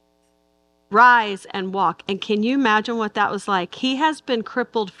 Rise and walk. And can you imagine what that was like? He has been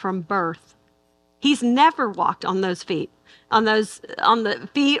crippled from birth. He's never walked on those feet, on the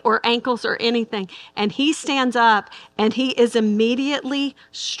feet or ankles or anything. And he stands up and he is immediately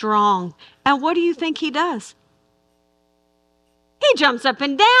strong. And what do you think he does? He jumps up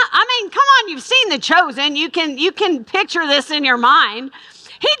and down. I mean, come on, you've seen The Chosen. You can picture this in your mind.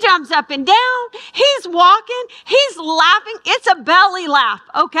 He jumps up and down. He's walking. He's laughing. It's a belly laugh,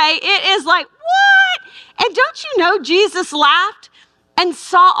 okay? It is like, what? And don't you know Jesus laughed and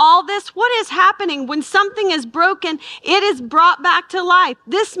saw all this? What is happening? When something is broken, it is brought back to life.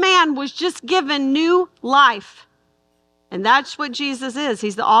 This man was just given new life. And that's what Jesus is.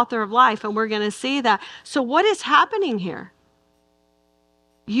 He's the author of life, and we're going to see that. So what is happening here?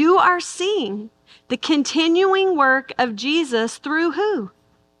 You are seeing the continuing work of Jesus through who?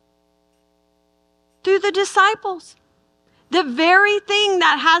 Through the disciples. The very thing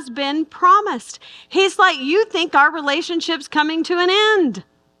that has been promised. He's like, you think our relationship's coming to an end.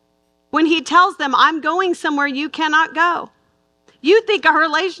 When he tells them, I'm going somewhere you cannot go. You think our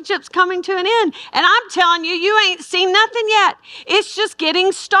relationship's coming to an end. And I'm telling you, you ain't seen nothing yet. It's just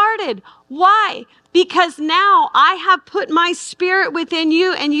getting started. Why? Because now I have put my spirit within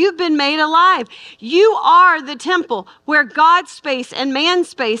you and you've been made alive. You are the temple where God's space and man's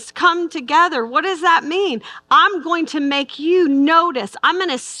space come together. What does that mean? I'm going to make you notice. I'm going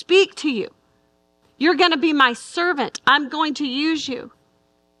to speak to you. You're going to be my servant. I'm going to use you.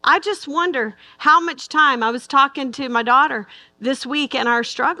 I just wonder how much time. I was talking to my daughter this week in our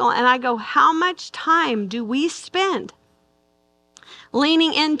struggle, and I go, how much time do we spend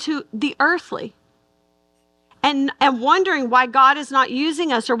leaning into the earthly and wondering why God is not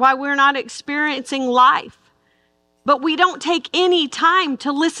using us or why we're not experiencing life? But we don't take any time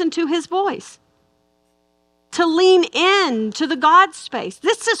to listen to his voice, to lean in to the God space.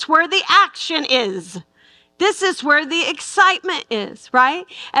 This is where the action is. This is where the excitement is, right?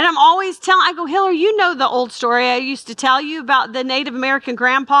 And I'm always I go, Hillary, you know the old story I used to tell you about the Native American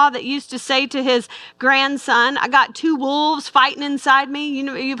grandpa that used to say to his grandson, I got two wolves fighting inside me. You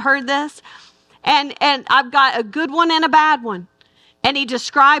know, you've heard this. And I've got a good one and a bad one. And he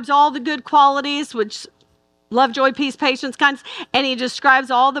describes all the good qualities, which love, joy, peace, patience, kindness. And he describes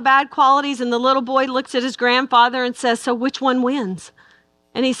all the bad qualities. And the little boy looks at his grandfather and says, so which one wins?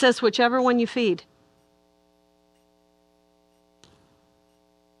 And he says, whichever one you feed.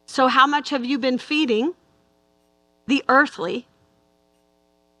 So how much have you been feeding the earthly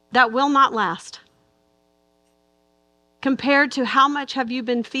that will not last? Compared to how much have you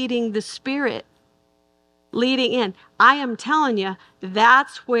been feeding the spirit leading in? I am telling you,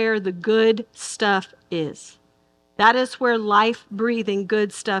 that's where the good stuff is. That is where life-breathing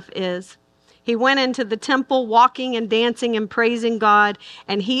good stuff is. He went into the temple walking and dancing and praising God,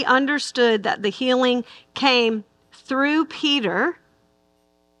 and he understood that the healing came through Peter.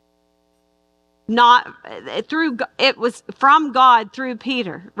 It was from God through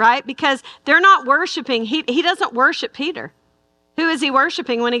Peter, right? Because they're not worshiping. He doesn't worship Peter. Who is he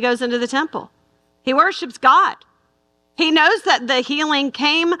worshiping when he goes into the temple? He worships God. He knows that the healing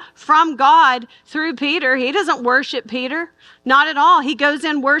came from God through Peter. He doesn't worship Peter. Not at all. He goes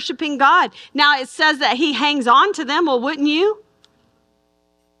in worshiping God. Now it says that he hangs on to them. Well, wouldn't you?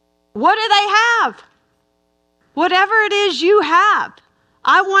 What do they have? Whatever it is you have,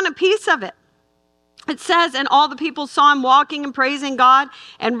 I want a piece of it. It says, and all the people saw him walking and praising God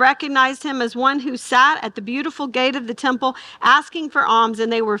and recognized him as one who sat at the beautiful gate of the temple asking for alms,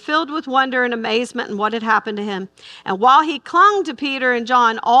 and they were filled with wonder and amazement in what had happened to him. And while he clung to Peter and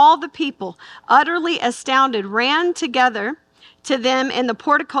John, all the people, utterly astounded, ran together to them in the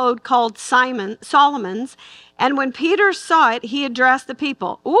portico called Solomon's. And when Peter saw it, he addressed the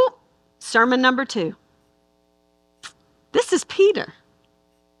people. Ooh, sermon number 2. This is Peter.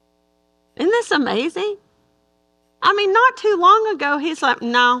 Isn't this amazing? I mean, not too long ago, he's like,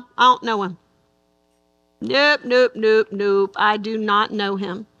 no, I don't know him. Nope. I do not know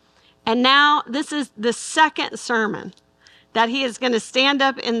him. And now this is the second sermon that he is going to stand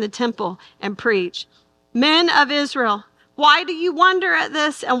up in the temple and preach. Men of Israel, why do you wonder at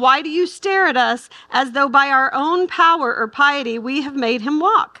this? And why do you stare at us as though by our own power or piety we have made him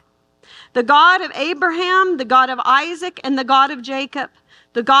walk? The God of Abraham, the God of Isaac, and the God of Jacob,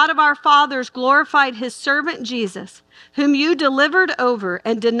 the God of our fathers glorified his servant Jesus, whom you delivered over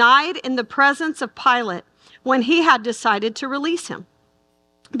and denied in the presence of Pilate when he had decided to release him.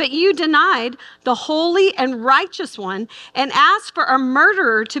 But you denied the holy and righteous one and asked for a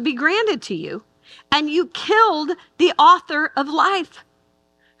murderer to be granted to you. And you killed the author of life,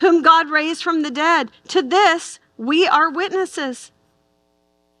 whom God raised from the dead. To this we are witnesses.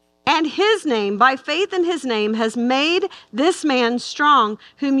 And his name, by faith in his name, has made this man strong,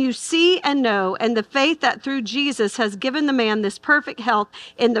 whom you see and know, and the faith that through Jesus has given the man this perfect health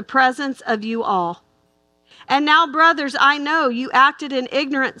in the presence of you all. And now, brothers, I know you acted in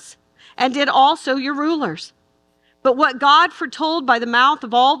ignorance, and did also your rulers. But what God foretold by the mouth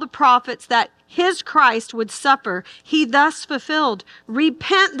of all the prophets that his Christ would suffer, he thus fulfilled.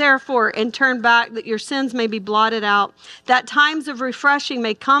 Repent, therefore, and turn back, that your sins may be blotted out, that times of refreshing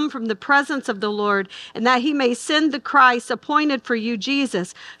may come from the presence of the Lord, and that he may send the Christ appointed for you,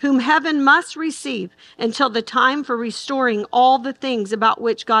 Jesus, whom heaven must receive until the time for restoring all the things about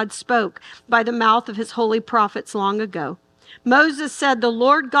which God spoke by the mouth of his holy prophets long ago. Moses said, the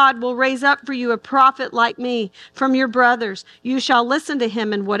Lord God will raise up for you a prophet like me from your brothers. You shall listen to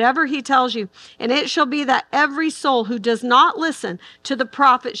him in whatever he tells you. And it shall be that every soul who does not listen to the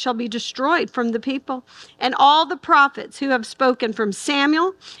prophet shall be destroyed from the people. And all the prophets who have spoken from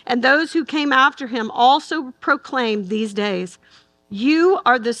Samuel and those who came after him also proclaimed these days, you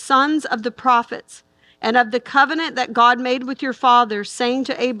are the sons of the prophets and of the covenant that God made with your fathers, saying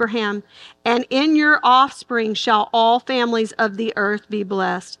to Abraham, and in your offspring shall all families of the earth be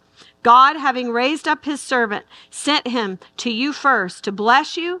blessed. God, having raised up his servant, sent him to you first to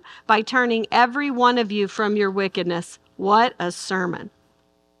bless you by turning every one of you from your wickedness. What a sermon.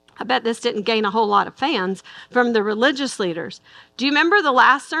 I bet this didn't gain a whole lot of fans from the religious leaders. Do you remember the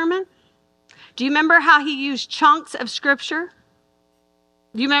last sermon? Do you remember how he used chunks of scripture?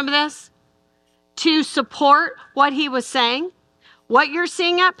 Do you remember this? To support what he was saying. What you're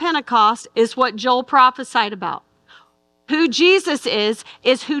seeing at Pentecost is what Joel prophesied about. Who Jesus is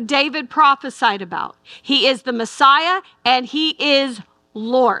who David prophesied about. He is the Messiah and he is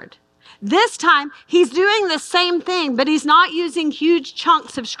Lord. This time, he's doing the same thing, but he's not using huge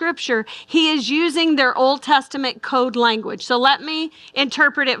chunks of scripture. He is using their Old Testament code language. So let me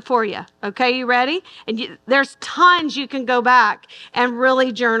interpret it for you. Okay, you ready? And there's tons you can go back and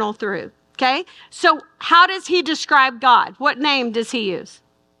really journal through. Okay, so how does he describe God? What name does he use?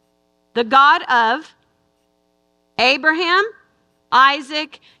 The God of Abraham,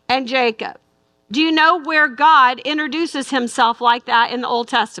 Isaac, and Jacob. Do you know where God introduces himself like that in the Old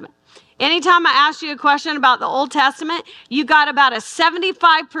Testament? Anytime I ask you a question about the Old Testament, you got about a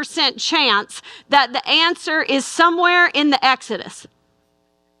 75% chance that the answer is somewhere in the Exodus.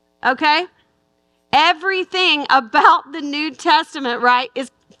 Okay? Everything about the New Testament, right, is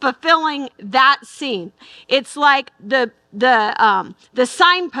fulfilling that scene. It's like the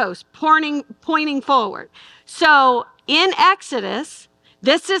signpost pointing forward. So in Exodus,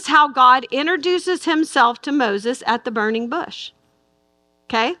 this is how God introduces himself to Moses at the burning bush.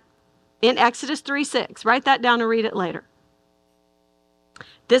 Okay? In Exodus 3:6. Write that down and read it later.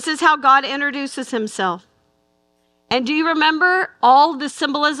 This is how God introduces himself. And do you remember all the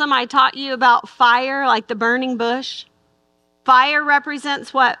symbolism I taught you about fire, like the burning bush? Fire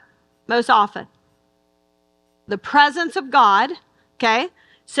represents what most often? The presence of God, okay?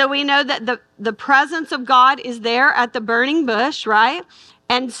 So we know that the presence of God is there at the burning bush, right?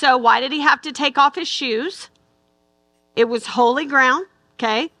 And so why did he have to take off his shoes? It was holy ground,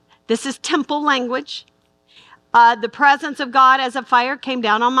 okay? This is temple language. The presence of God as a fire came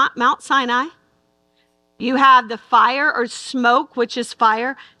down on Mount Sinai. You have the fire or smoke, which is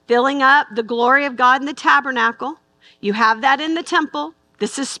fire, filling up the glory of God in the tabernacle. You have that in the temple.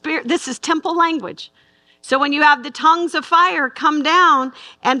 This is spirit. This is temple language. So when you have the tongues of fire come down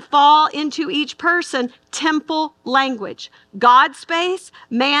and fall into each person, temple language. God space,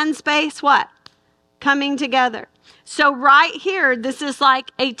 man space, what? Coming together. So right here, this is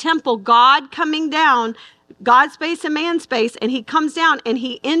like a temple, God coming down, God space and man space, and he comes down and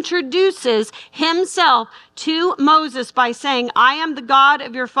he introduces himself to Moses by saying, I am the God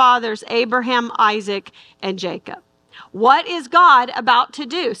of your fathers, Abraham, Isaac, and Jacob. What is God about to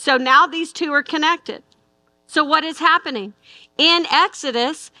do? So now these two are connected. So what is happening? In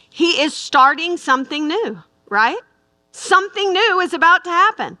Exodus, he is starting something new, right? Something new is about to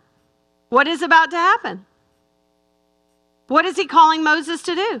happen. What is about to happen? What is he calling Moses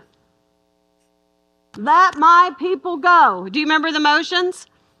to do? Let my people go. Do you remember the motions?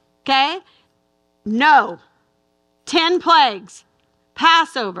 Okay. No. 10 plagues.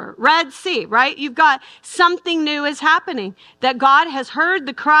 Passover, Red Sea, right? You've got something new is happening, that God has heard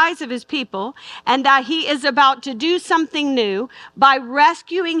the cries of his people and that he is about to do something new by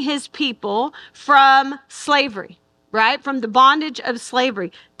rescuing his people from slavery, right? From the bondage of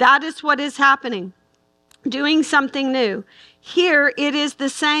slavery. That is what is happening. Doing something new. Here it is the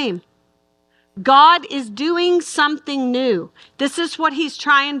same. God is doing something new. This is what he's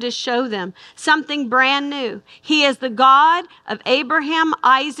trying to show them. Something brand new. He is the God of Abraham,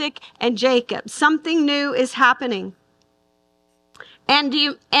 Isaac, and Jacob. Something new is happening. And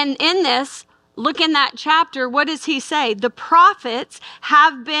in this, look in that chapter, what does he say? The prophets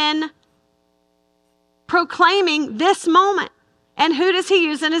have been proclaiming this moment. And who does he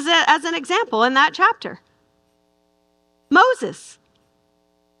use as an example in that chapter? Moses.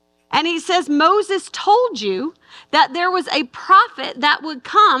 And he says, Moses told you that there was a prophet that would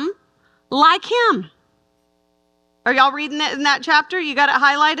come like him. Are y'all reading it in that chapter? You got it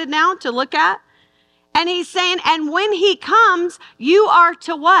highlighted now to look at? And he's saying, and when he comes, you are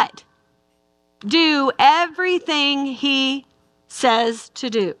to what? Do everything he says to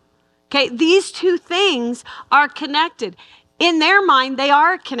do. Okay, these two things are connected. In their mind, they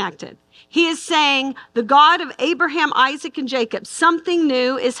are connected. He is saying, the God of Abraham, Isaac, and Jacob, something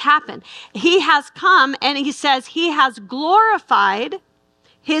new is happened. He has come, and he says he has glorified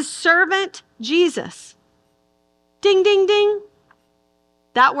his servant Jesus. Ding, ding, ding.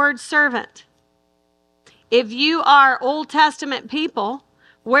 That word servant. If you are Old Testament people,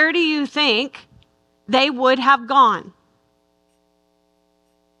 where do you think they would have gone?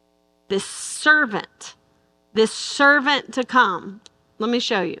 This servant to come. Let me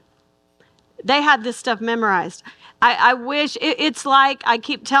show you. They had this stuff memorized. I wish, it's like, I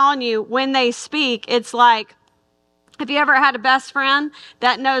keep telling you, when they speak, it's like, have you ever had a best friend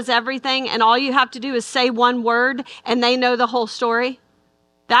that knows everything and all you have to do is say one word and they know the whole story?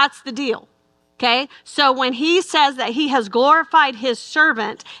 That's the deal. Okay? So when he says that he has glorified his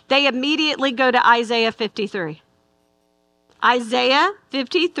servant, they immediately go to Isaiah 53. Isaiah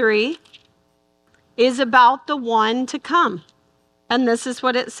 53 is about the one to come. And this is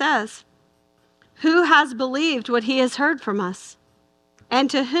what it says. Who has believed what he has heard from us? And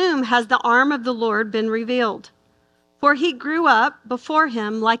to whom has the arm of the Lord been revealed? For he grew up before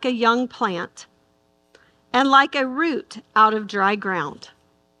him like a young plant, and like a root out of dry ground.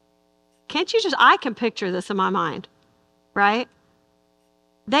 Can't you I can picture this in my mind, right?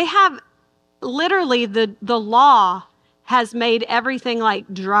 They have literally the law has made everything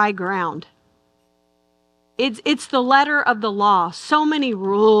like dry ground. It's the letter of the law. So many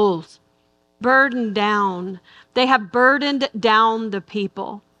rules. Burdened down. They have burdened down the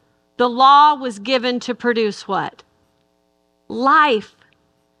people. The law was given to produce what? Life.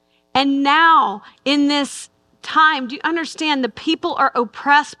 And now, in this time, do you understand the people are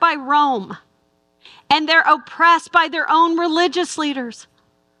oppressed by Rome? And they're oppressed by their own religious leaders.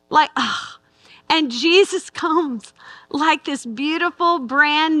 And Jesus comes like this beautiful,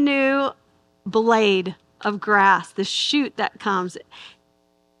 brand new blade of grass, the shoot that comes.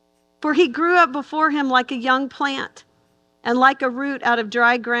 For he grew up before him like a young plant, and like a root out of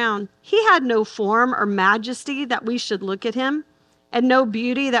dry ground. He had no form or majesty that we should look at him, and no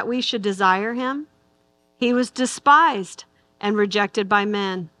beauty that we should desire him. He was despised and rejected by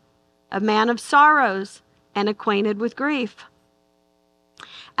men, a man of sorrows and acquainted with grief.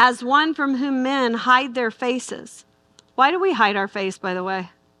 As one from whom men hide their faces. Why do we hide our face, by the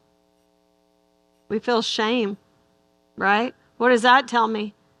way? We feel shame, right? What does that tell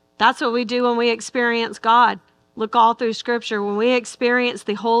me? That's what we do when we experience God. Look all through Scripture. When we experience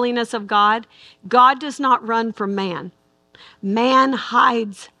the holiness of God, God does not run from man. Man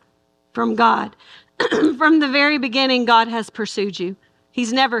hides from God. From the very beginning, God has pursued you.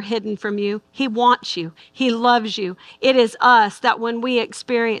 He's never hidden from you. He wants you. He loves you. It is us that when we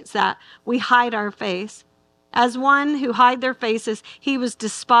experience that, we hide our face. As one who hide their faces, he was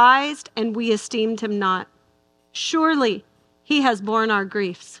despised and we esteemed him not. Surely he has borne our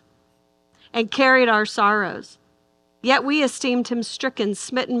griefs and carried our sorrows. Yet we esteemed him stricken,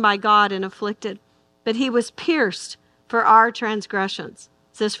 smitten by God, and afflicted. But he was pierced for our transgressions.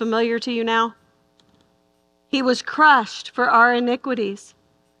 Is this familiar to you now? He was crushed for our iniquities.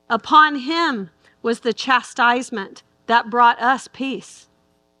 Upon him was the chastisement that brought us peace.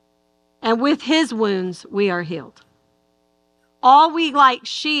 And with his wounds we are healed. All we like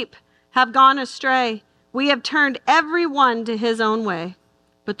sheep have gone astray. We have turned every one to his own way.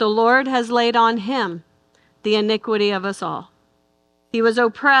 But the Lord has laid on him the iniquity of us all. He was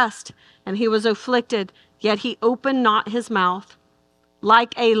oppressed and he was afflicted, yet he opened not his mouth.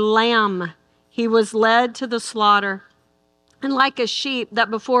 Like a lamb, he was led to the slaughter. And like a sheep that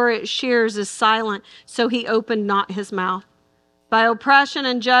before it shears is silent, so he opened not his mouth. By oppression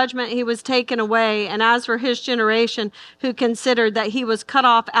and judgment he was taken away. And as for his generation, who considered that he was cut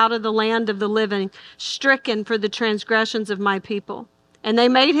off out of the land of the living, stricken for the transgressions of my people. And they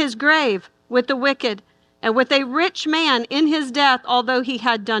made his grave with the wicked and with a rich man in his death, although he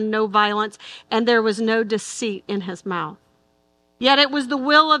had done no violence, and there was no deceit in his mouth. Yet it was the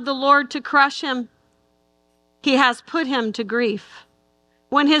will of the Lord to crush him. He has put him to grief.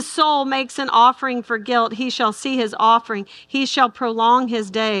 When his soul makes an offering for guilt, he shall see his offering. He shall prolong his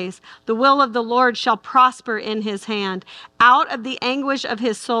days. The will of the Lord shall prosper in his hand. Out of the anguish of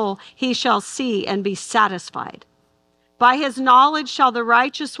his soul, he shall see and be satisfied. By his knowledge shall the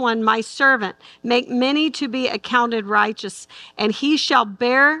righteous one, my servant, make many to be accounted righteous, and he shall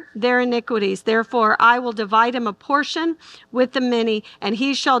bear their iniquities. Therefore, I will divide him a portion with the many, and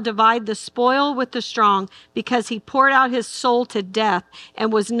he shall divide the spoil with the strong, because he poured out his soul to death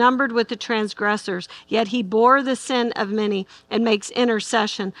and was numbered with the transgressors. Yet he bore the sin of many and makes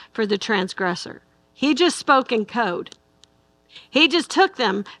intercession for the transgressor. He just spoke in code. He just took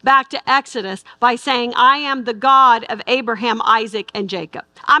them back to Exodus by saying, I am the God of Abraham, Isaac, and Jacob.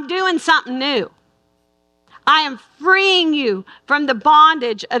 I'm doing something new. I am freeing you from the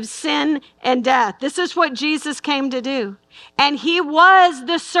bondage of sin and death. This is what Jesus came to do. And he was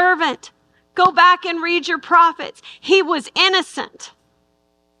the servant. Go back and read your prophets. He was innocent.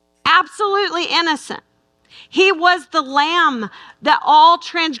 Absolutely innocent. He was the lamb that all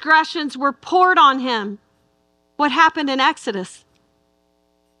transgressions were poured on him. What happened in Exodus?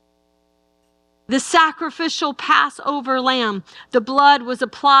 The sacrificial Passover lamb, the blood was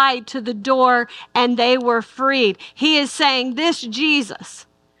applied to the door and they were freed. He is saying this Jesus,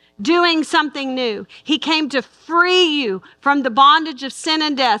 doing something new. He came to free you from the bondage of sin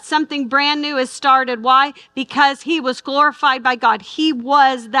and death. Something brand new has started. Why? Because he was glorified by God. He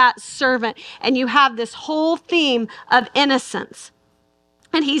was that servant. And you have this whole theme of innocence.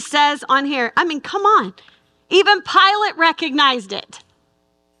 And he says on here, I mean, come on. Even Pilate recognized it.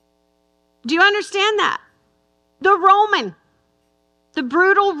 Do you understand that? The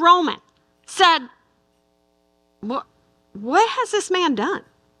brutal Roman said, what has this man done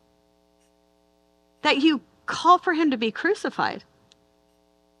that you call for him to be crucified?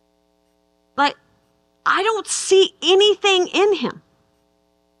 Like, I don't see anything in him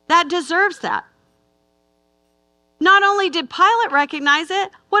that deserves that. Not only did Pilate recognize it,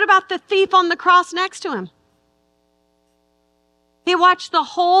 what about the thief on the cross next to him? He watched the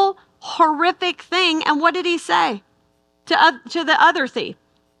whole horrific thing, and what did he say to the other thief?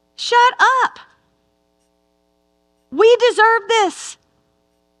 Shut up. We deserve this.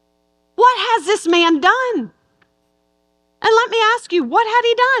 What has this man done? And let me ask you, what had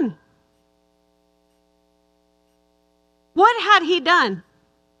he done? What had he done?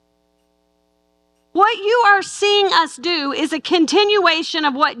 What you are seeing us do is a continuation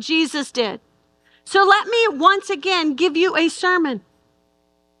of what Jesus did. So let me once again give you a sermon.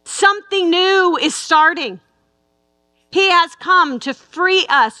 Something new is starting. He has come to free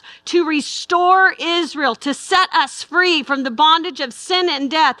us, to restore Israel, to set us free from the bondage of sin and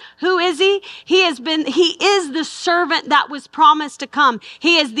death. Who is he? He is the servant that was promised to come.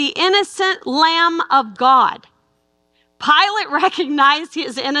 He is the innocent Lamb of God. Pilate recognized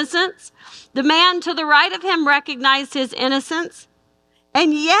his innocence. The man to the right of him recognized his innocence.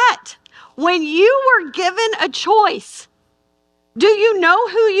 And yet, when you were given a choice, do you know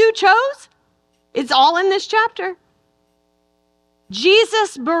who you chose? It's all in this chapter.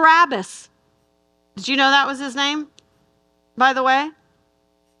 Jesus Barabbas. Did you know that was his name? By the way,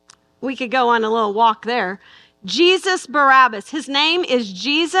 we could go on a little walk there. Jesus Barabbas. His name is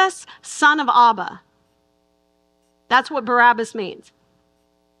Jesus, son of Abba. That's what Barabbas means.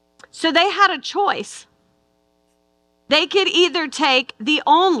 So they had a choice. They could either take the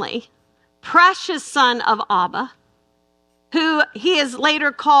only precious son of Abba, who he is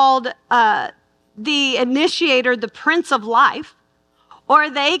later called the initiator, the Prince of Life, or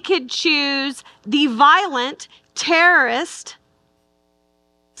they could choose the violent terrorist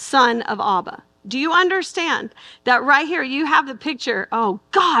son of Abba. Do you understand that right here you have the picture? Oh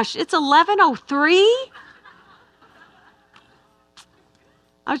gosh, it's 11:03.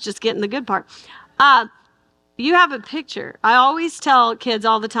 I was just getting the good part. You have a picture. I always tell kids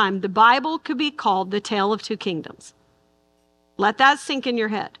all the time, the Bible could be called the Tale of Two Kingdoms. Let that sink in your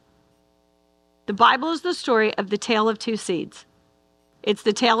head. The Bible is the story of the tale of two seeds. It's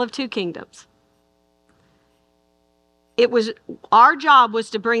the tale of two kingdoms. Our job was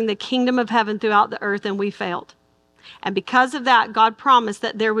to bring the kingdom of heaven throughout the earth, and we failed. And because of that, God promised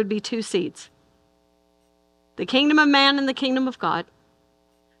that there would be two seeds. The kingdom of man and the kingdom of God.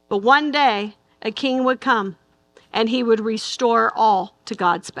 But one day, a king would come, and he would restore all to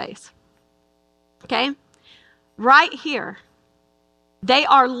God's space. Okay? Right here, they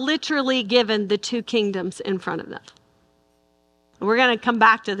are literally given the two kingdoms in front of them. We're going to come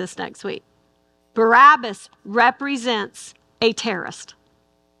back to this next week. Barabbas represents a terrorist.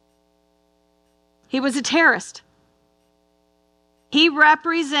 He was a terrorist. He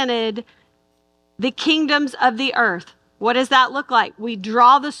represented the kingdoms of the earth. What does that look like? We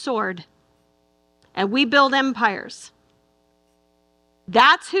draw the sword and we build empires.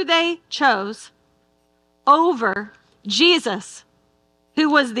 That's who they chose over Jesus, who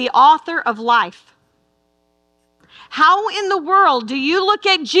was the author of life. How in the world do you look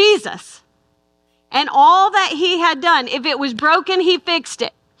at Jesus and all that he had done? If it was broken, he fixed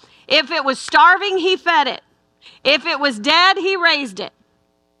it. If it was starving, he fed it. If it was dead, he raised it.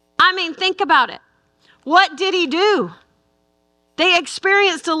 I mean, think about it. What did he do? They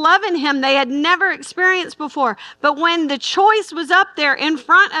experienced a love in him they had never experienced before. But when the choice was up there in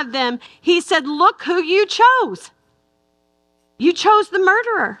front of them, he said, look who you chose. You chose the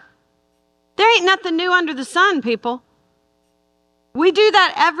murderer. There ain't nothing new under the sun, people. We do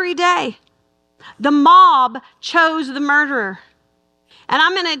that every day. The mob chose the murderer. And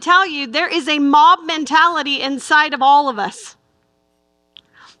I'm going to tell you, there is a mob mentality inside of all of us.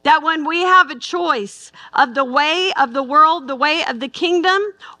 That when we have a choice of the way of the world, the way of the kingdom,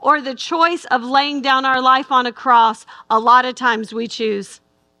 or the choice of laying down our life on a cross, a lot of times we choose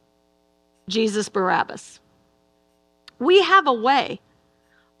Jesus Barabbas. We have a way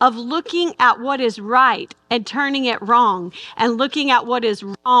of looking at what is right and turning it wrong, and looking at what is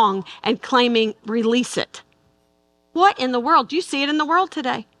wrong and claiming release it. What in the world? Do you see it in the world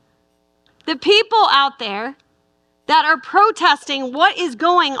today? The people out there that are protesting what is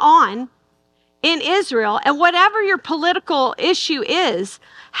going on in Israel, and whatever your political issue is,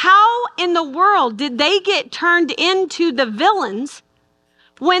 how in the world did they get turned into the villains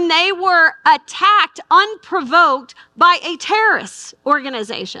when they were attacked unprovoked by a terrorist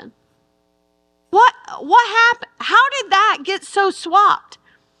organization? What happened? How did that get so swapped?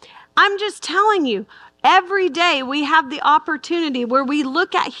 I'm just telling you, every day we have the opportunity where we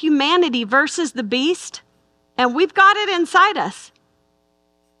look at humanity versus the beast, and we've got it inside us,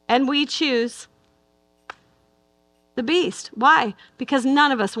 and we choose the beast. Why? Because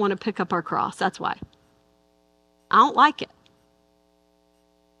none of us want to pick up our cross. That's why. I don't like it.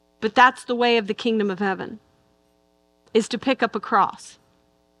 But that's the way of the kingdom of heaven, is to pick up a cross,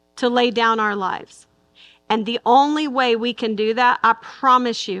 to lay down our lives. And the only way we can do that, I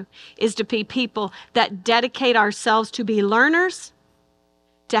promise you, is to be people that dedicate ourselves to be learners,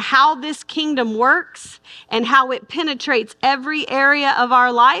 to how this kingdom works and how it penetrates every area of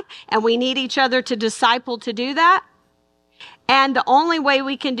our life. And we need each other to disciple to do that. And the only way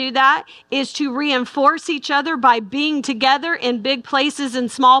we can do that is to reinforce each other by being together in big places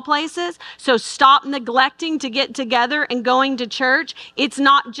and small places. So stop neglecting to get together and going to church. It's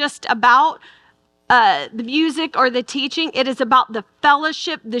not just about the music or the teaching. It is about the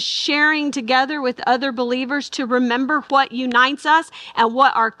fellowship, the sharing together with other believers to remember what unites us and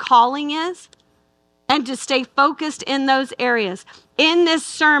what our calling is, and to stay focused in those areas. In this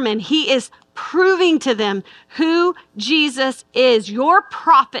sermon, he is proving to them who Jesus is. Your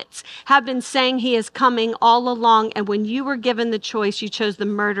prophets have been saying he is coming all along, and when you were given the choice, you chose the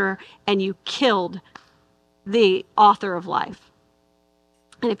murderer and you killed the author of life.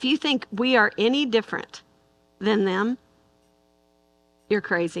 And if you think we are any different than them, you're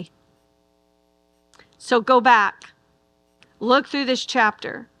crazy. So go back, look through this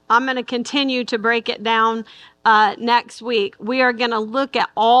chapter. I'm going to continue to break it down next week. We are going to look at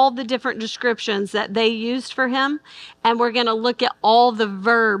all the different descriptions that they used for him, and we're going to look at all the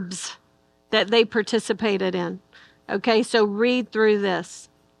verbs that they participated in. Okay, so read through this.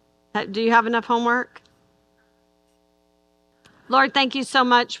 Do you have enough homework? Lord, thank you so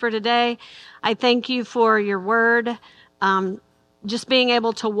much for today. I thank you for your word, just being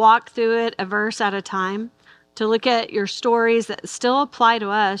able to walk through it a verse at a time, to look at your stories that still apply to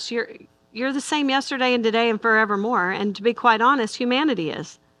us. You're the same yesterday and today and forevermore. And to be quite honest, humanity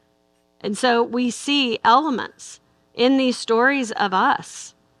is. And so we see elements in these stories of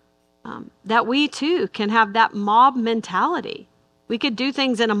us that we too can have that mob mentality. We could do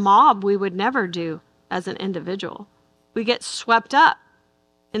things in a mob we would never do as an individual. We get swept up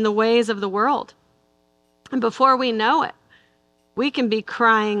in the ways of the world. And before we know it, we can be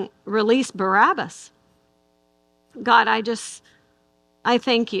crying, release Barabbas. God, I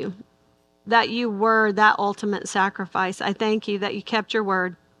thank you that you were that ultimate sacrifice. I thank you that you kept your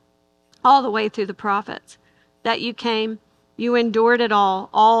word all the way through the prophets, that you came, you endured it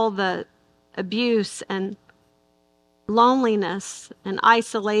all the abuse and loneliness and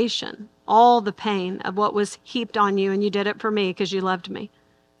isolation, all the pain of what was heaped on you, and you did it for me because you loved me.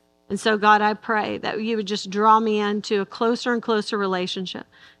 And so, God, I pray that you would just draw me into a closer and closer relationship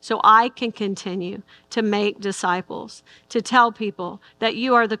so I can continue to make disciples, to tell people that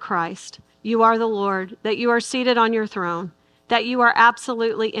you are the Christ, you are the Lord, that you are seated on your throne, that you are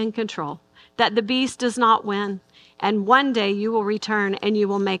absolutely in control, that the beast does not win, and one day you will return and you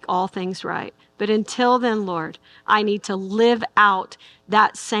will make all things right. But until then, Lord, I need to live out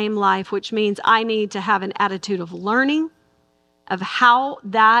that same life, which means I need to have an attitude of learning, of how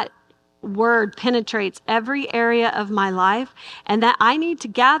that word penetrates every area of my life, and that I need to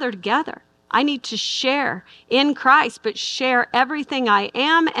gather together. I need to share in Christ, but share everything I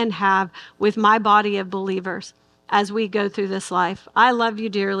am and have with my body of believers as we go through this life. I love you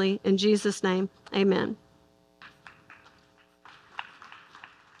dearly. In Jesus' name, amen.